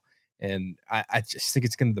ball. And I just think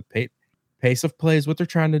it's going to, the pace of play is what they're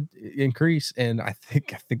trying to increase. And I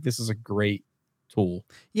think this is a great tool.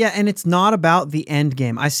 Yeah, and it's not about the end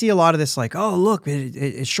game. I see a lot of this like, oh, look,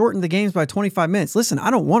 it shortened the games by 25 minutes. Listen,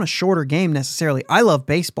 I don't want a shorter game necessarily. I love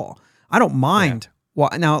baseball. I don't mind. Yeah.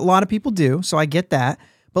 Well, now, a lot of people do, so I get that.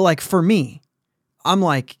 But like for me, I'm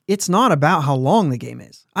like, it's not about how long the game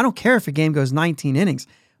is. I don't care if a game goes 19 innings.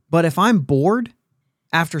 But if I'm bored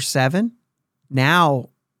after 7, now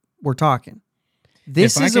we're talking.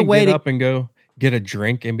 This is a way to get up and go get a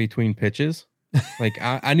drink in between pitches. Like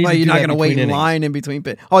I need well, to you're do not going to wait in innings. line in between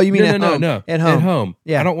pitches. Oh, you mean no. At home. At home.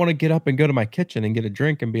 Yeah. I don't want to get up and go to my kitchen and get a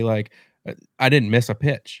drink and be like, I didn't miss a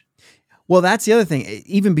pitch. Well, that's the other thing.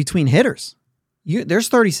 Even between hitters, there's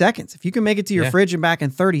 30 seconds. If you can make it to your fridge and back in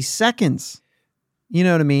 30 seconds, you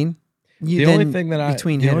know what I mean? The only thing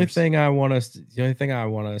I want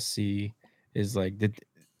to see is like, did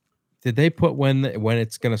they put when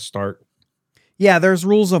it's going to start? Yeah, there's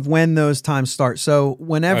rules of when those times start. So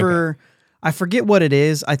whenever, I forget what it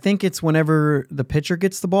is. I think it's whenever the pitcher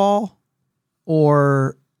gets the ball,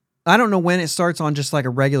 or I don't know when it starts on just like a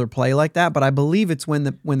regular play like that, but I believe it's when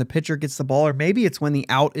the pitcher gets the ball, or maybe it's when the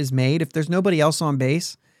out is made. If there's nobody else on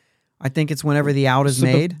base, I think it's whenever the out is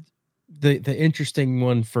made. The interesting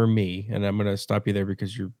one for me, and I'm going to stop you there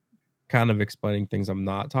because you're kind of explaining things I'm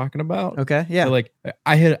not talking about. Okay. Yeah. So like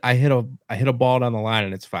I hit a ball down the line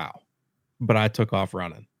and it's foul, but I took off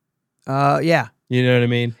running. Yeah. You know what I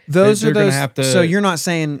mean? Those are those. So you're not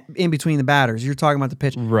saying in between the batters. You're talking about the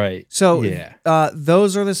pitch. Right. So yeah.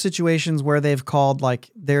 Those are the situations where they've called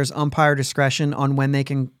like there's umpire discretion on when they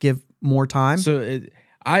can give more time. So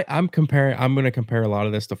I'm going to compare a lot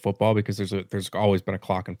of this to football because there's always been a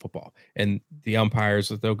clock in football, and the umpires,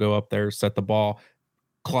 they'll go up there, set the ball,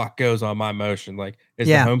 clock goes on my motion. Like, is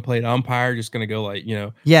the home plate umpire just going to go like,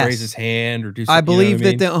 raise his hand or do something? I believe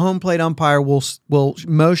that the home plate umpire will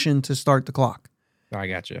motion to start the clock. I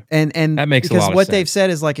got you. And that makes a lot of sense. Because what they've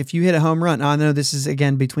said is like, if you hit a home run, I know this is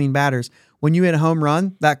again between batters. When you hit a home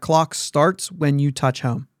run, that clock starts when you touch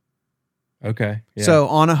home. Okay. Yeah. So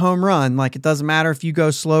on a home run, like it doesn't matter if you go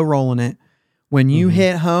slow rolling it. When you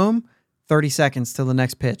hit home, 30 seconds till the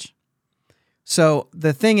next pitch. So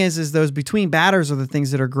the thing is those between batters are the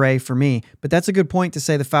things that are gray for me. But that's a good point to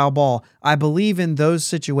say the foul ball. I believe in those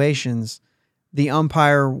situations, the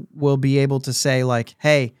umpire will be able to say like,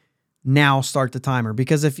 hey, now start the timer.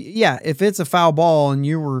 Because if it's a foul ball and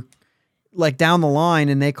you were like down the line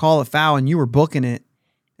and they call it foul and you were booking it,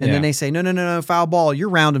 and then they say, no, foul ball, you're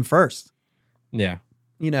rounding first. Yeah.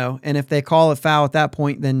 And if they call it foul at that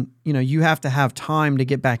point, then, you have to have time to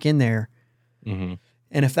get back in there. Mm-hmm.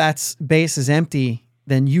 And if that's base is empty,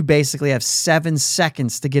 then you basically have 7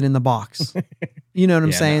 seconds to get in the box. You know what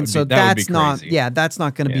I'm saying? So that's not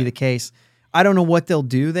going to be the case. I don't know what they'll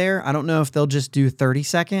do there. I don't know if they'll just do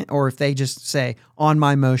 30-second or if they just say on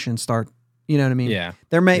my motion start. You know what I mean? Yeah.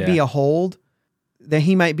 There might be a hold that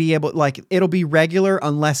he might be able, like it'll be regular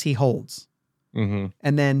unless he holds. Mm-hmm.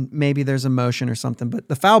 And then maybe there's a motion or something. But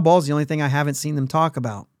the foul ball is the only thing I haven't seen them talk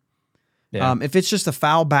about. Yeah. If it's just a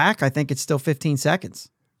foul back, I think it's still 15 seconds.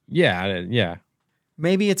 Yeah.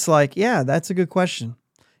 Maybe it's like, that's a good question.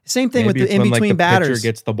 Same thing Maybe with the in between the batters. Pitcher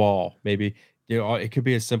gets the ball. Maybe it could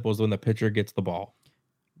be as simple as when the pitcher gets the ball,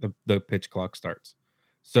 the pitch clock starts.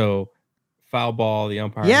 So foul ball, the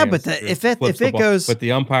umpire. Yeah, but if it goes, but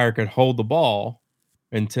the umpire could hold the ball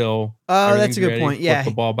until. Oh, that's a good point. Yeah,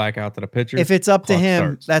 flip the ball back out to the pitcher. If it's up to him,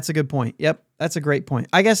 starts. That's a good point. Yep, that's a great point.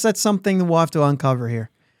 I guess that's something that we'll have to uncover here.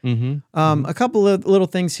 Mm-hmm. A couple of little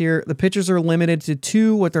things here. The pitchers are limited to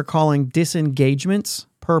 2 what they're calling disengagements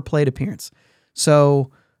per plate appearance. So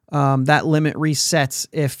that limit resets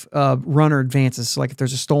if a runner advances. So like if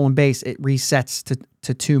there's a stolen base, it resets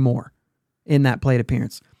to 2 more in that plate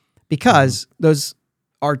appearance because those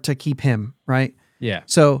are to keep him, right? Yeah.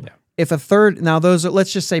 So if a third, now those are,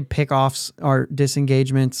 let's just say pickoffs or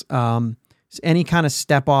disengagements, any kind of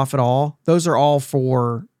step off at all, those are all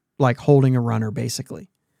for like holding a runner basically.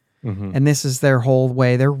 Mm-hmm. And this is their whole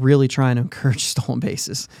way. They're really trying to encourage stolen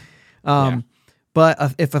bases.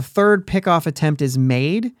 But if a third pickoff attempt is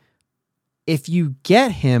made, if you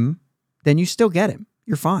get him, then you still get him.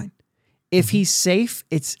 You're fine. If he's safe,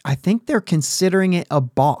 I think they're considering it a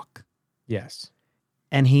balk. Yes.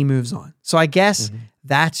 And he moves on. So I guess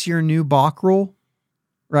that's your new balk rule,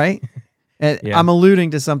 right? I'm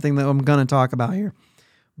alluding to something that I'm going to talk about here.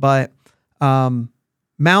 But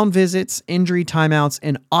mound visits, injury timeouts,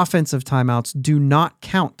 and offensive timeouts do not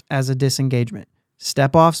count as a disengagement.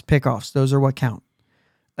 Step-offs, pickoffs, those are what count.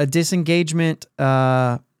 A disengagement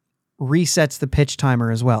resets the pitch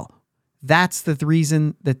timer as well. That's the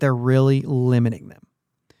reason that they're really limiting them.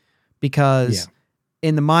 Because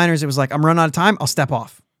in the minors, it was like, I'm running out of time, I'll step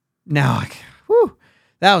off. Now,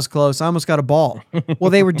 that was close. I almost got a ball.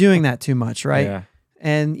 Well, they were doing that too much, right? Yeah.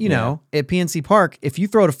 And, know, at PNC Park, if you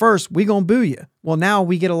throw to first, we going to boo you. Well, now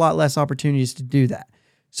we get a lot less opportunities to do that.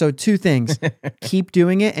 So 2 things. Keep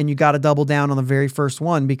doing it, and you got to double down on the very first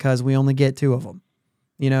one because we only get 2 of them.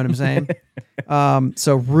 You know what I'm saying?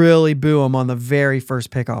 So really boo them on the very first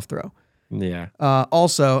pickoff throw. Yeah.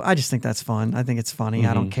 Also, I just think that's fun. I think it's funny.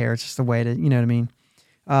 I don't care. It's just a way to, you know what I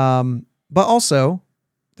mean? But also,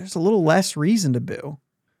 there's a little less reason to boo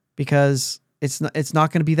because it's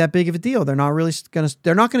not going to be that big of a deal. They're not going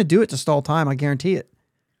to do it to stall time. I guarantee it.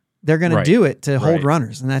 They're going to do it to hold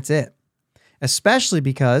runners, and that's it. Especially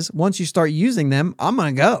because once you start using them, I'm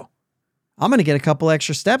going to go. I'm going to get a couple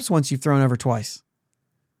extra steps once you've thrown over twice.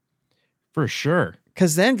 For sure.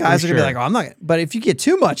 Because then guys are going to be like, oh, I'm not. But if you get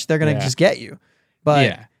too much, they're going to just get you.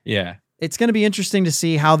 But it's going to be interesting to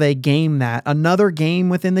see how they game that. Another game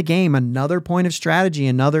within the game, another point of strategy,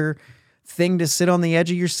 another thing to sit on the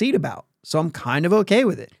edge of your seat about. So I'm kind of okay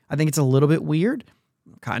with it. I think it's a little bit weird.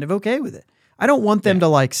 I'm kind of okay with it. I don't want them to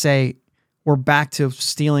like say we're back to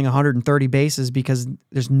stealing 130 bases because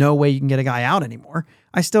there's no way you can get a guy out anymore.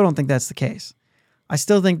 I still don't think that's the case. I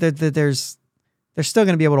still think that they're still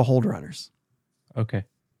going to be able to hold runners. Okay.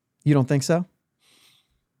 You don't think so?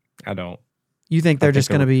 I don't. You think they're just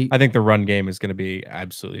going to be? I think the run game is going to be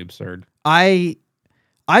absolutely absurd. I'd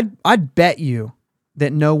bet you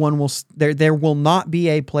that no one will. There will not be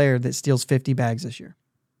a player that steals 50 bags this year.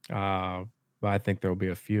 But I think there will be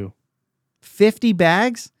a few. 50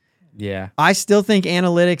 bags? Yeah. I still think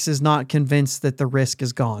analytics is not convinced that the risk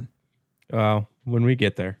is gone. When we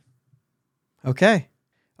get there. Okay.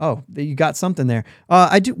 Oh, you got something there.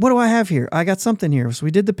 I do. What do I have here? I got something here. So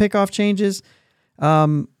we did the pickoff changes.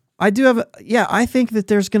 I do have. I think that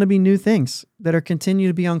there's going to be new things that are continue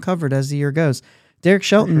to be uncovered as the year goes. Derek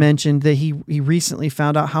Shelton mentioned that he recently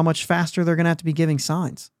found out how much faster they're going to have to be giving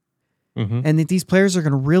signs, and that these players are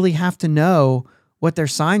going to really have to know what their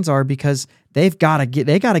signs are because they got to get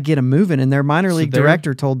them moving. And their minor league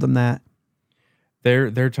director told them that.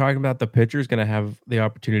 They're talking about the pitcher's going to have the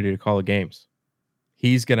opportunity to call the games.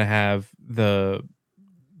 he's going to have the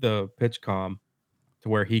pitch comm to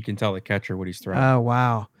where he can tell the catcher what he's throwing. Oh,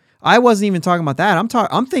 wow. I wasn't even talking about that.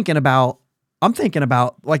 I'm thinking about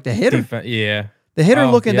like the hitter. Yeah. The hitter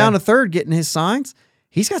looking down to third, getting his signs.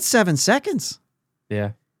 He's got 7 seconds.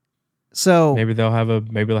 Yeah. So maybe they'll have a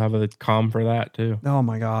comm for that too. Oh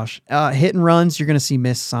my gosh. Hit and runs, you're going to see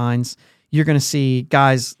missed signs. You're going to see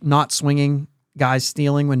guys not swinging, guys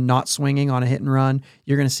stealing when not swinging on a hit and run.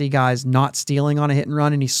 You're going to see guys not stealing on a hit and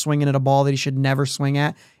run, and he's swinging at a ball that he should never swing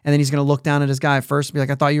at. And then he's going to look down at his guy at first and be like,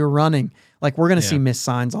 I thought you were running. Like, we're going to see missed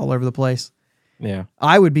signs all over the place. Yeah.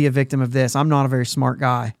 I would be a victim of this. I'm not a very smart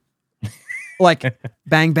guy. Like,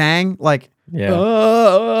 bang, bang. Like, you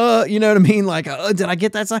know what I mean? Like, did I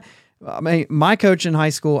get that sign? I mean, my coach in high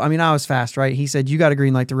school, I mean, I was fast, right? He said, you got a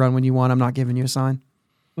green light to run when you want. I'm not giving you a sign.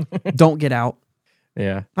 Don't get out.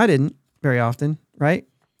 Yeah. I didn't very often, right?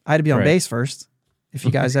 I had to be on base first. If you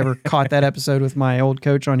guys ever caught that episode with my old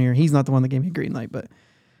coach on here, he's not the one that gave me a green light, but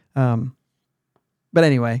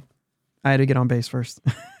anyway, I had to get on base first.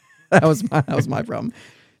 that was my problem.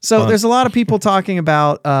 So there's a lot of people talking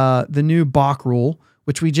about the new balk rule,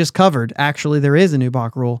 which we just covered. Actually, there is a new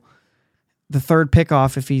balk rule. The third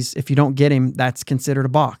pickoff, if you don't get him, that's considered a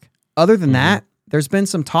balk. Other than that, there's been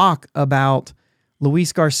some talk about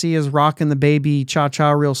Luis Garcia's rocking the baby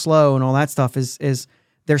cha-cha real slow and all that stuff is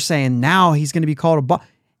they're saying now he's going to be called a balk.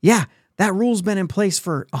 Yeah, that rule's been in place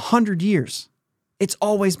for 100 years. It's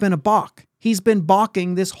always been a balk. He's been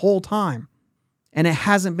balking this whole time, and it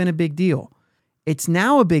hasn't been a big deal. It's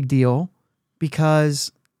now a big deal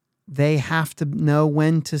because they have to know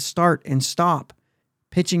when to start and stop.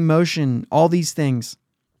 Pitching motion, all these things.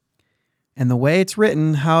 And the way it's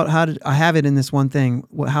written, how did I have it in this one thing?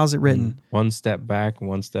 How's it written? 1 step back,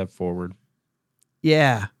 1 step forward.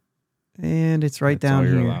 Yeah. And it's right That's down all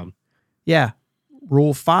you're here. allowed. Yeah.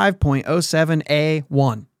 Rule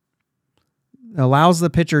 5.07A1 allows the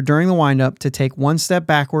pitcher during the windup to take 1 step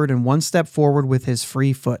backward and 1 step forward with his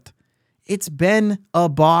free foot. It's been a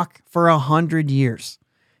balk for 100 years,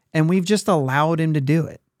 and we've just allowed him to do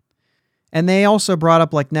it. And they also brought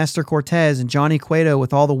up like Nestor Cortez and Johnny Cueto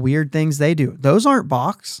with all the weird things they do. Those aren't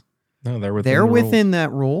balks. No, they're within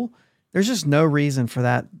that rule. There's just no reason for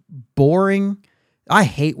that. Boring. I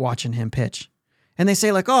hate watching him pitch. And they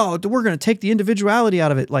say like, oh, we're going to take the individuality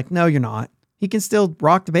out of it. Like, no, you're not. He can still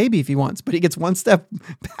rock the baby if he wants, but he gets 1 step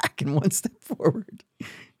back and 1 step forward.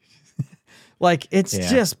 Like, it's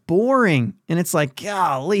just boring. And it's like,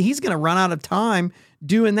 golly, he's going to run out of time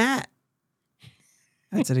doing that.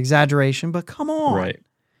 That's an exaggeration, but come on. Right.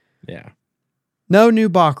 Yeah. No new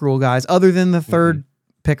balk rule, guys, other than the third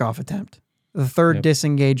pickoff attempt, the third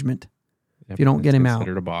disengagement. If you don't get him out.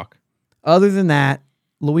 Considered a balk. Other than that,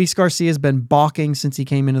 Luis Garcia has been balking since he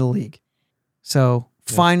came into the league. So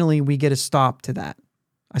finally we get a stop to that.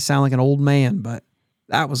 I sound like an old man, but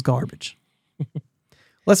that was garbage.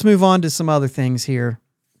 Let's move on to some other things here.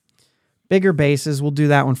 Bigger bases, we'll do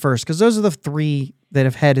that one first because those are the 3 that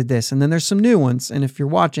have headed this. And then there's some new ones. And if you're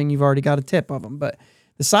watching, you've already got a tip of them. But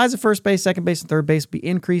the size of first base, second base, and third base will be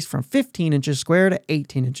increased from 15 inches square to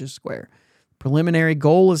 18 inches square. Preliminary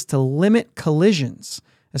goal is to limit collisions,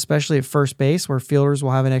 especially at first base, where fielders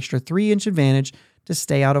will have an extra 3-inch advantage to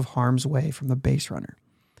stay out of harm's way from the base runner.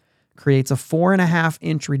 Creates a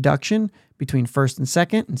 4.5-inch reduction between first and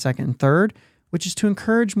second and third, which is to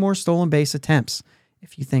encourage more stolen base attempts.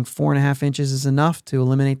 If you think 4.5 inches is enough to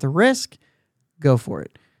eliminate the risk, go for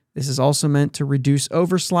it. This is also meant to reduce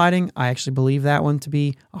oversliding. I actually believe that one to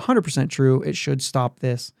be 100% true. It should stop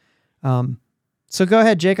this. So go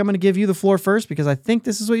ahead, Jake. I'm going to give you the floor first because I think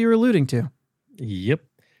this is what you were alluding to. Yep.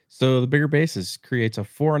 So the bigger bases creates a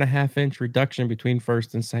 4.5-inch reduction between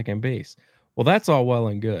first and second base. Well, that's all well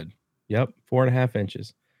and good. Yep. 4.5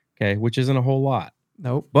 inches. Okay. Which isn't a whole lot.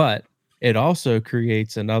 Nope. But it also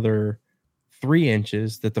creates another 3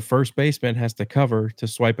 inches that the first baseman has to cover to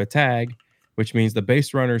swipe a tag, which means the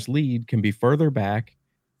base runner's lead can be further back,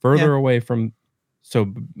 further away from.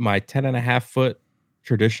 So my 10.5 foot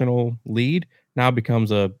traditional lead now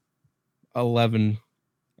becomes a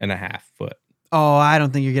 11.5 foot. Oh, I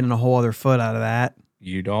don't think you're getting a whole other foot out of that.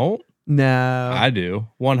 You don't? No. I do.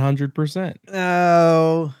 100%.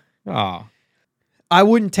 No. Oh. I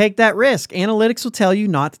wouldn't take that risk. Analytics will tell you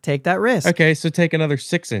not to take that risk. Okay, so take another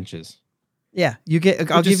 6 inches. Yeah, you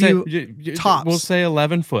get. I'll give you tops. We'll say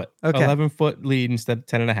 11 foot. Okay. 11 foot lead instead of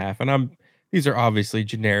 10.5. And these are obviously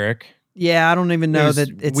generic. Yeah, I don't even know that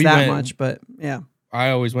it's that much, but yeah. I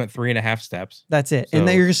always went 3.5 steps. That's it. So, and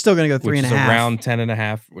then you're still going to go 3.5. Which is around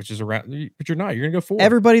 10.5, which is around, but you're not. You're going to go 4.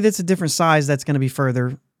 Everybody that's a different size, that's going to be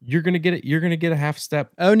further you're gonna get it. You're gonna get a half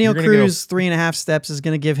step. O'Neal You're gonna get Cruz 3.5 steps is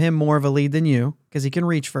going to give him more of a lead than you because he can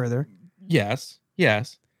reach further. Yes,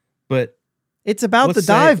 but It's about the let's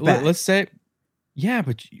say- dive let- back. Let's say, yeah,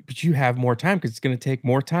 but you have more time because it's gonna take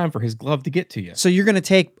more time for his glove to get to you. So you're going to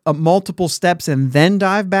take multiple steps and then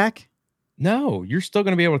dive back? No, you're still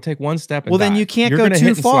gonna be able to take one step. And Well, then dive. you can't You're go gonna too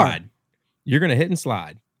hit and far. slide. You're gonna hit and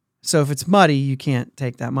slide. So if it's muddy, you can't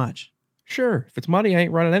take that much. Sure, if it's muddy, I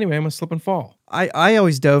ain't running anyway. I'm gonna slip and fall. I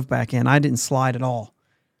always dove back in. I didn't slide at all.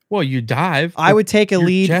 Well, you dive. I would take a your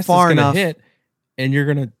lead chest far is gonna enough. hit, and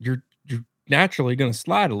you're naturally gonna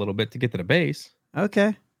slide a little bit to get to the base.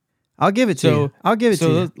 Okay. I'll give it to you. I'll give it to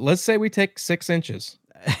you. Let's say we take 6 inches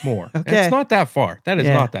more. Okay. It's not that far. That is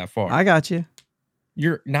Yeah. not that far. I got you.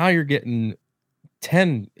 You're getting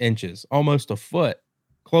 10 inches, almost a foot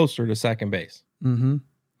closer to second base. Mm-hmm.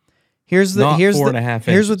 Here's Not 4.5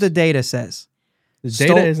 here's what inches. the data says. The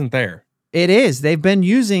data isn't there. It is. They've been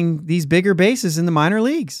using these bigger bases in the minor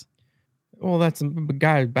leagues. Well, that's a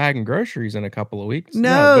guy bagging groceries in a couple of weeks.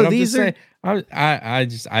 No, but I'm these just are-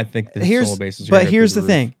 saying, I think the Here's stolen bases. Are but gonna go here's through the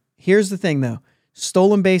roof. thing. Here's the thing though.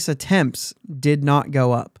 Stolen base attempts did not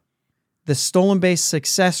go up. The stolen base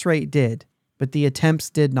success rate did, but the attempts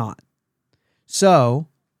did not. So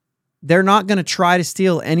they're not going to try to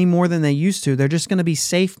steal any more than they used to. They're just going to be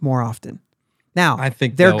safe more often. Now, I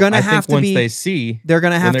think they're going to I have think to once be. they see, They're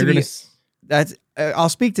going to then have they're to be. gonna That's. I'll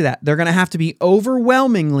speak to that. They're going to have to be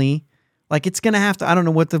overwhelmingly. Like it's going to have to. I don't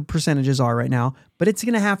know what the percentages are right now, but it's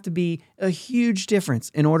going to have to be a huge difference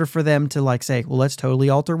in order for them to like say, well, let's totally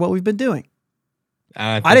alter what we've been doing.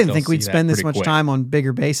 I didn't they'll think we'd see that spend this pretty much quick. time on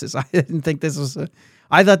bigger bases. I didn't think this was a.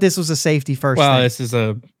 I thought this was a safety first. Well, thing. this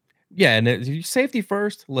is safety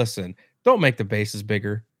first. Listen, don't make the bases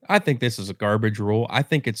bigger. I think this is a garbage rule. I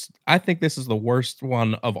think this is the worst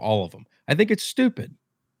one of all of them. I think it's stupid.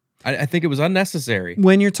 I think it was unnecessary.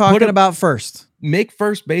 When you're talking Put a- about first, Make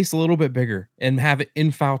first base a little bit bigger and have it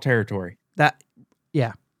in foul territory. that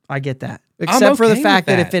yeah, I get that. Except for the okay fact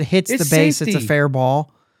with that if that. it hits It's the base, it's a safety. fair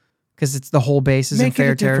ball because it's the whole base is in Make it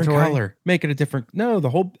fair a different territory. color. Make it a different. No, the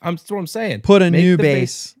whole. That's what I'm saying. Put a Make new the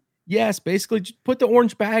base. Yes, basically, just put the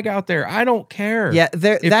orange bag out there. I don't care. Yeah,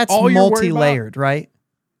 If that's all you're worried about- multi-layered, right?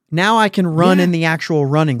 Now I can run Yeah. in the actual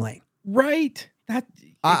running lane. Right. That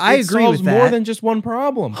I it agree with solves more that. than just one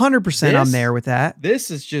problem. 100% I'm This- there with that.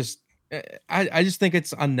 This is just. I just think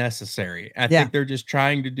it's unnecessary. I Yeah. think they're just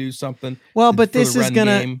trying to do something. Well, but for the this is run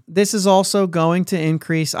gonna. game. This is also going to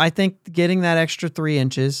increase. I think getting that extra 3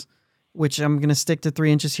 inches, which I'm gonna stick to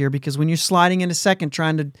 3 inches here, because when you're sliding into second,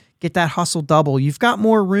 trying to get that hustle double, you've got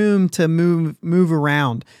more room to move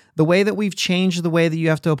around. The way that we've changed the way that you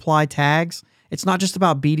have to apply tags, it's not just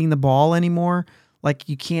about beating the ball anymore. Like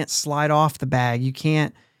you can't slide off the bag. You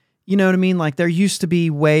can't. You know what I mean? Like there used to be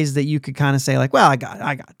ways that you could kind of say like, well, I got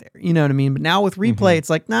there. You know what I mean? But now with replay, it's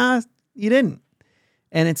like, nah, you didn't.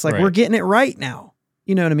 And it's like, Right. we're getting it right now.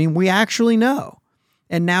 You know what I mean? We actually know.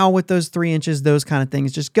 And now with those 3 inches, those kind of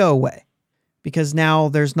things just go away because now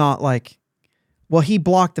there's not like, well, he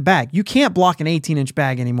blocked the bag. You can't block an 18-inch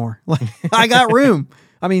bag anymore. Like I got room.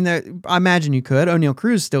 I mean, I imagine you could. O'Neal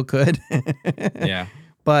Cruz still could. Yeah.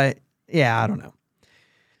 But yeah, I don't know.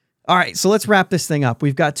 All right, so let's wrap this thing up.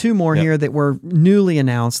 We've got 2 more Yep. here that were newly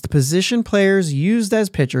announced. Position players used as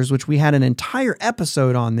pitchers, which we had an entire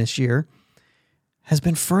episode on this year, has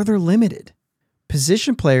been further limited.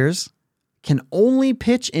 Position players can only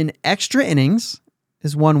pitch in extra innings,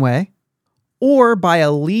 is one way, or by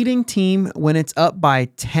a leading team when it's up by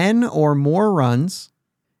 10 or more runs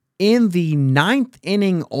in the 9th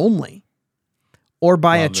inning only, or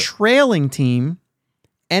by Love a it. trailing team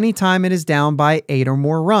anytime it is down by 8 or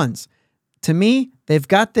more runs. To me, they've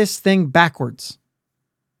got this thing backwards.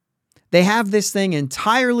 They have this thing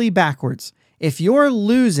entirely backwards. If you're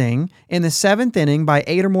losing in the 7th inning by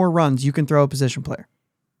 8 or more runs, you can throw a position player.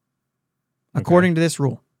 According to this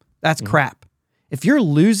rule. That's crap. If you're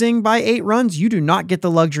losing by 8 runs, you do not get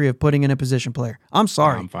the luxury of putting in a position player. I'm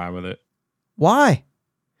sorry. I'm fine with it. Why?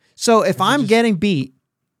 So if Because I'm getting beat,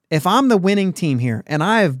 if I'm the winning team here and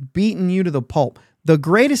I have beaten you to the pulp, the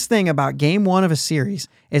greatest thing about game 1 of a series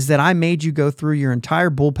is that I made you go through your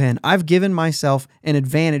entire bullpen. I've given myself an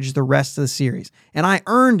advantage the rest of the series, and I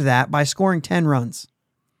earned that by scoring 10 runs.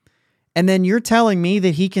 And then you're telling me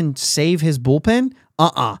that he can save his bullpen?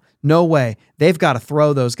 No way. They've got to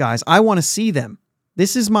throw those guys. I want to see them.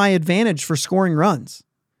 This is my advantage for scoring runs.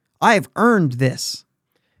 I have earned this.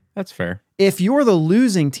 That's fair. If you're the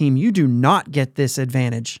losing team, you do not get this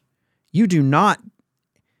advantage. You do not.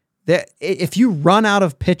 If you run out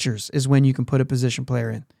of pitchers is when you can put a position player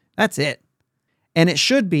in. That's it. And it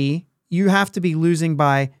should be, you have to be losing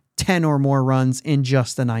by 10 or more runs in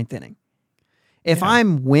just the ninth inning. If Yeah.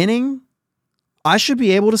 I'm winning, I should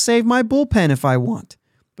be able to save my bullpen if I want,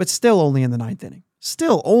 but still only in the ninth inning.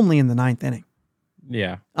 Still only in the ninth inning.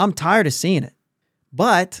 Yeah. I'm tired of seeing it.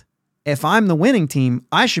 But if I'm the winning team,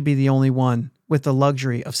 I should be the only one with the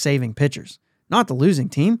luxury of saving pitchers, not the losing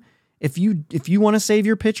team. If you want to save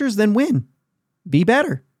your pitchers, then win. Be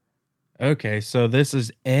better. Okay, so this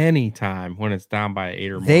is any time when it's down by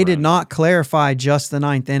 8 or more. They did runs. not clarify just the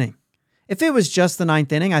ninth inning. If it was just the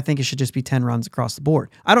ninth inning, I think it should just be 10 runs across the board.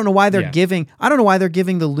 I don't know why they're Yeah. giving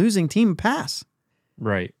the losing team a pass.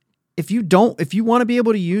 Right. If you want to be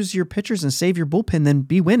able to use your pitchers and save your bullpen, then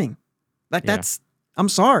be winning. Like Yeah. I'm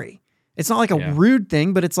sorry. It's not like a Yeah. rude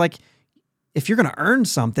thing, but it's like, if you're going to earn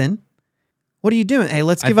something, what are you doing? Hey,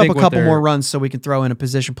 let's I give up a think what couple more they're- runs so we can throw in a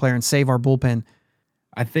position player and save our bullpen.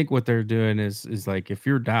 I think what they're doing is like, if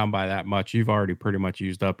you're down by that much, you've already pretty much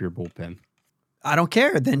used up your bullpen. I don't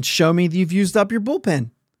care. Then show me that you've used up your bullpen.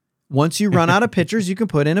 Once you run out of pitchers, you can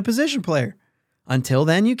put in a position player. Until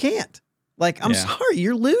then, you can't. Like, I'm Yeah. sorry,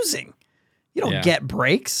 you're losing. You don't Yeah. get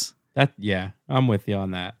breaks. I'm with you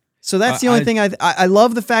on that. So that's the only thing I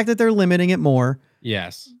love the fact that they're limiting it more,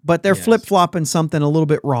 Yes. but they're Yes. flip-flopping something a little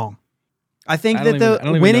bit wrong. I think I that don't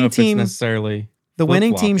even know winning if it's team, necessarily the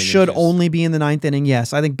winning flip-flopping, team it's should just- only be in the ninth inning.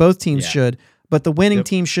 Yes, I think both teams Yeah. should, but the winning Yep.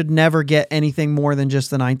 team should never get anything more than just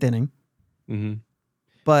the ninth inning. Mhm.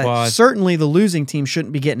 But Well, certainly the losing team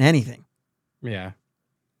shouldn't be getting anything. Yeah.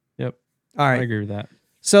 Yep. All I right. agree with that.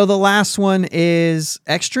 So the last one is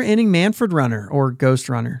extra inning Manfred runner or ghost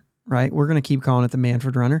runner, right? We're going to keep calling it the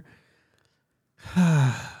Manfred runner.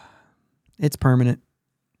 It's permanent.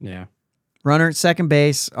 Yeah. Runner at second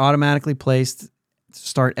base, automatically placed to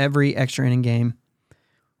start every extra inning game.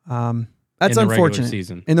 That's In the regular unfortunate.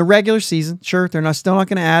 season. In the regular season, sure, they're still not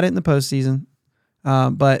going to add it in the postseason.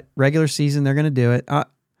 But regular season, they're going to do it.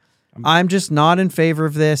 I'm just not in favor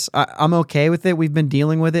of this. I'm okay with it. We've been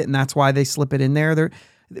dealing with it, and that's why they slip it in there.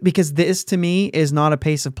 Because this, to me, is not a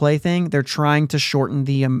pace of play thing. They're trying to shorten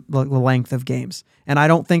the length of games. And I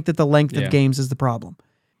don't think that the length Yeah. of games is the problem.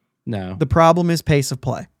 No. The problem is pace of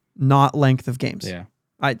play, not length of games. Yeah.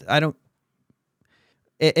 I don't.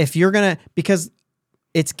 If you're going to, because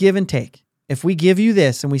it's give and take. If we give you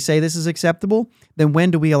this and we say this is acceptable, then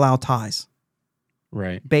when do we allow ties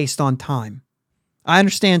Right. based on time? I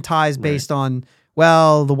understand ties Right. based on,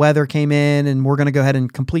 well, the weather came in and we're going to go ahead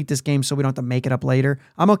and complete this game so we don't have to make it up later.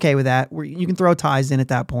 I'm okay with that. You can throw ties in at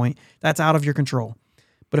that point. That's out of your control.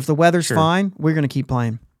 But if the weather's Sure. fine, we're going to keep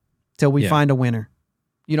playing till we Yeah. find a winner.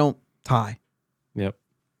 You don't tie. Yep.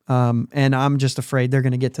 And I'm just afraid they're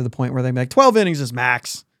going to get to the point where they're like, 12 innings is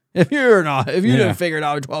max. If you Yeah. didn't figure it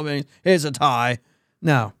out in 12 innings, it's a tie.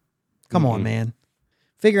 No, come on, Mhm. man.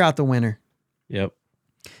 Figure out the winner. Yep.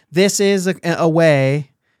 This is a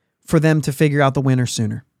way for them to figure out the winner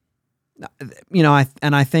sooner. You know,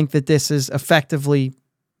 I think that this is effectively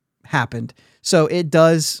happened. So it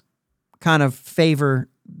does kind of favor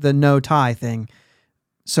the no tie thing.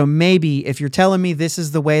 So maybe if you're telling me this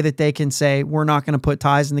is the way that they can say, we're not going to put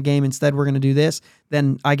ties in the game, instead we're going to do this,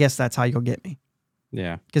 then I guess that's how you'll get me.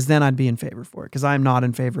 Yeah. Because then I'd be in favor for it, because I'm not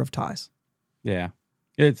in favor of ties. Yeah.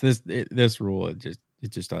 It's this rule.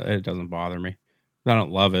 It doesn't bother me. I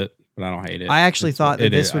don't love it, but I don't hate it. I actually thought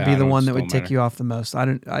that this would be the one that would tick matter. you off the most.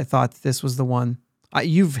 I thought this was the one.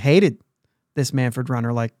 You've hated this Manfred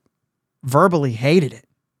runner, like verbally hated it.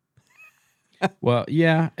 Well,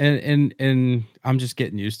 yeah, and I'm just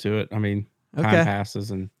getting used to it. I mean, Okay. time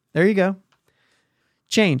passes, and There you go.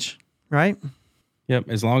 Change, right? yep.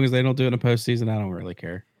 As long as they don't do it in the postseason, I don't really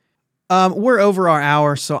care. We're over our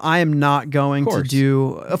hour, so I am not going to course. do.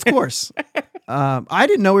 Of course, I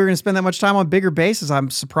didn't know we were going to spend that much time on bigger bases. I'm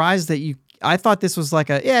surprised that you. I thought this was like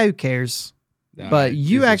who cares? But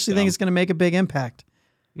you actually think it's going to make a big impact.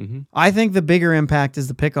 Mm-hmm. I think the bigger impact is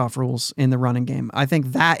the pickoff rules in the running game. I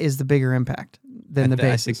think that is the bigger impact than the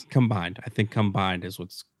I bases. think combined is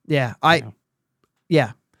what's. Yeah, you know.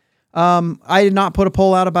 yeah. I did not put a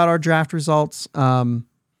poll out about our draft results,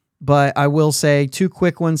 but I will say two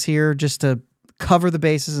quick ones here just to cover the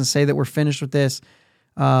bases and say that we're finished with this.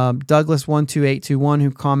 Douglas12821, who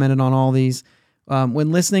commented on all these.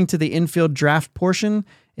 When listening to the infield draft portion,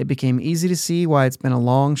 it became easy to see why it's been a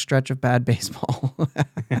long stretch of bad baseball.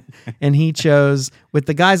 And he chose, with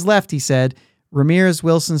the guys left, he said, Ramirez,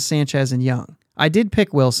 Wilson, Sanchez, and Young. I did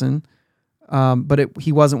pick Wilson, but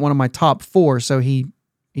he wasn't one of my top four, so he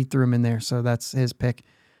threw him in there. So that's his pick.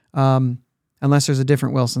 Unless there's a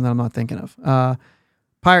different Wilson that I'm not thinking of.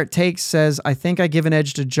 Pirate Takes says, I think I give an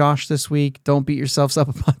edge to Josh this week. Don't beat yourselves up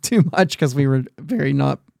about too much, because we were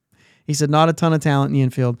he said, not a ton of talent in the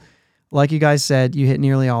infield. like you guys said, you hit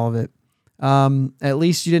nearly all of it. At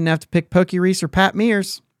least you didn't have to pick Pokey Reese or Pat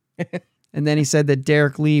Mears. And then he said that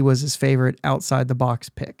Derek Lee was his favorite outside the box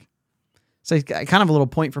pick. So kind of a little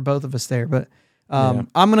point for both of us there. But I'm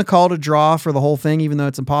going to call it a draw for the whole thing, even though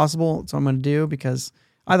it's impossible. That's what I'm going to do because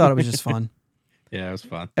I thought it was just fun. Yeah, it was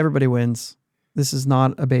fun. Everybody wins. This is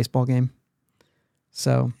not a baseball game.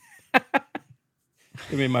 So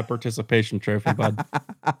Give me my participation trophy, bud.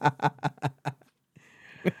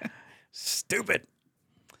 Stupid.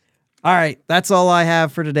 All right, that's all I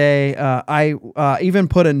have for today. I even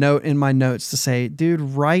put a note in my notes to say, dude,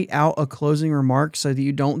 write out a closing remark so that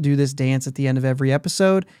you don't do this dance at the end of every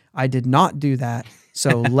episode. I did not do that.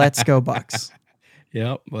 So let's go Bucks.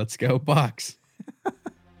 Yep, let's go Bucks.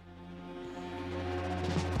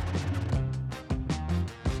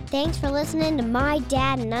 Thanks for listening to my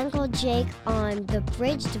dad and Uncle Jake on the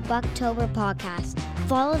Bridge to Bucktober podcast.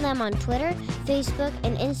 Follow them on Twitter, Facebook,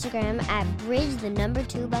 and Instagram at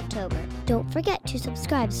Bridge2Bucktober. Don't forget to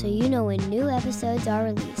subscribe so you know when new episodes are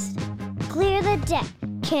released. Clear the deck,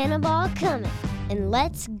 cannonball coming, and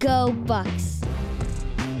let's go Bucks!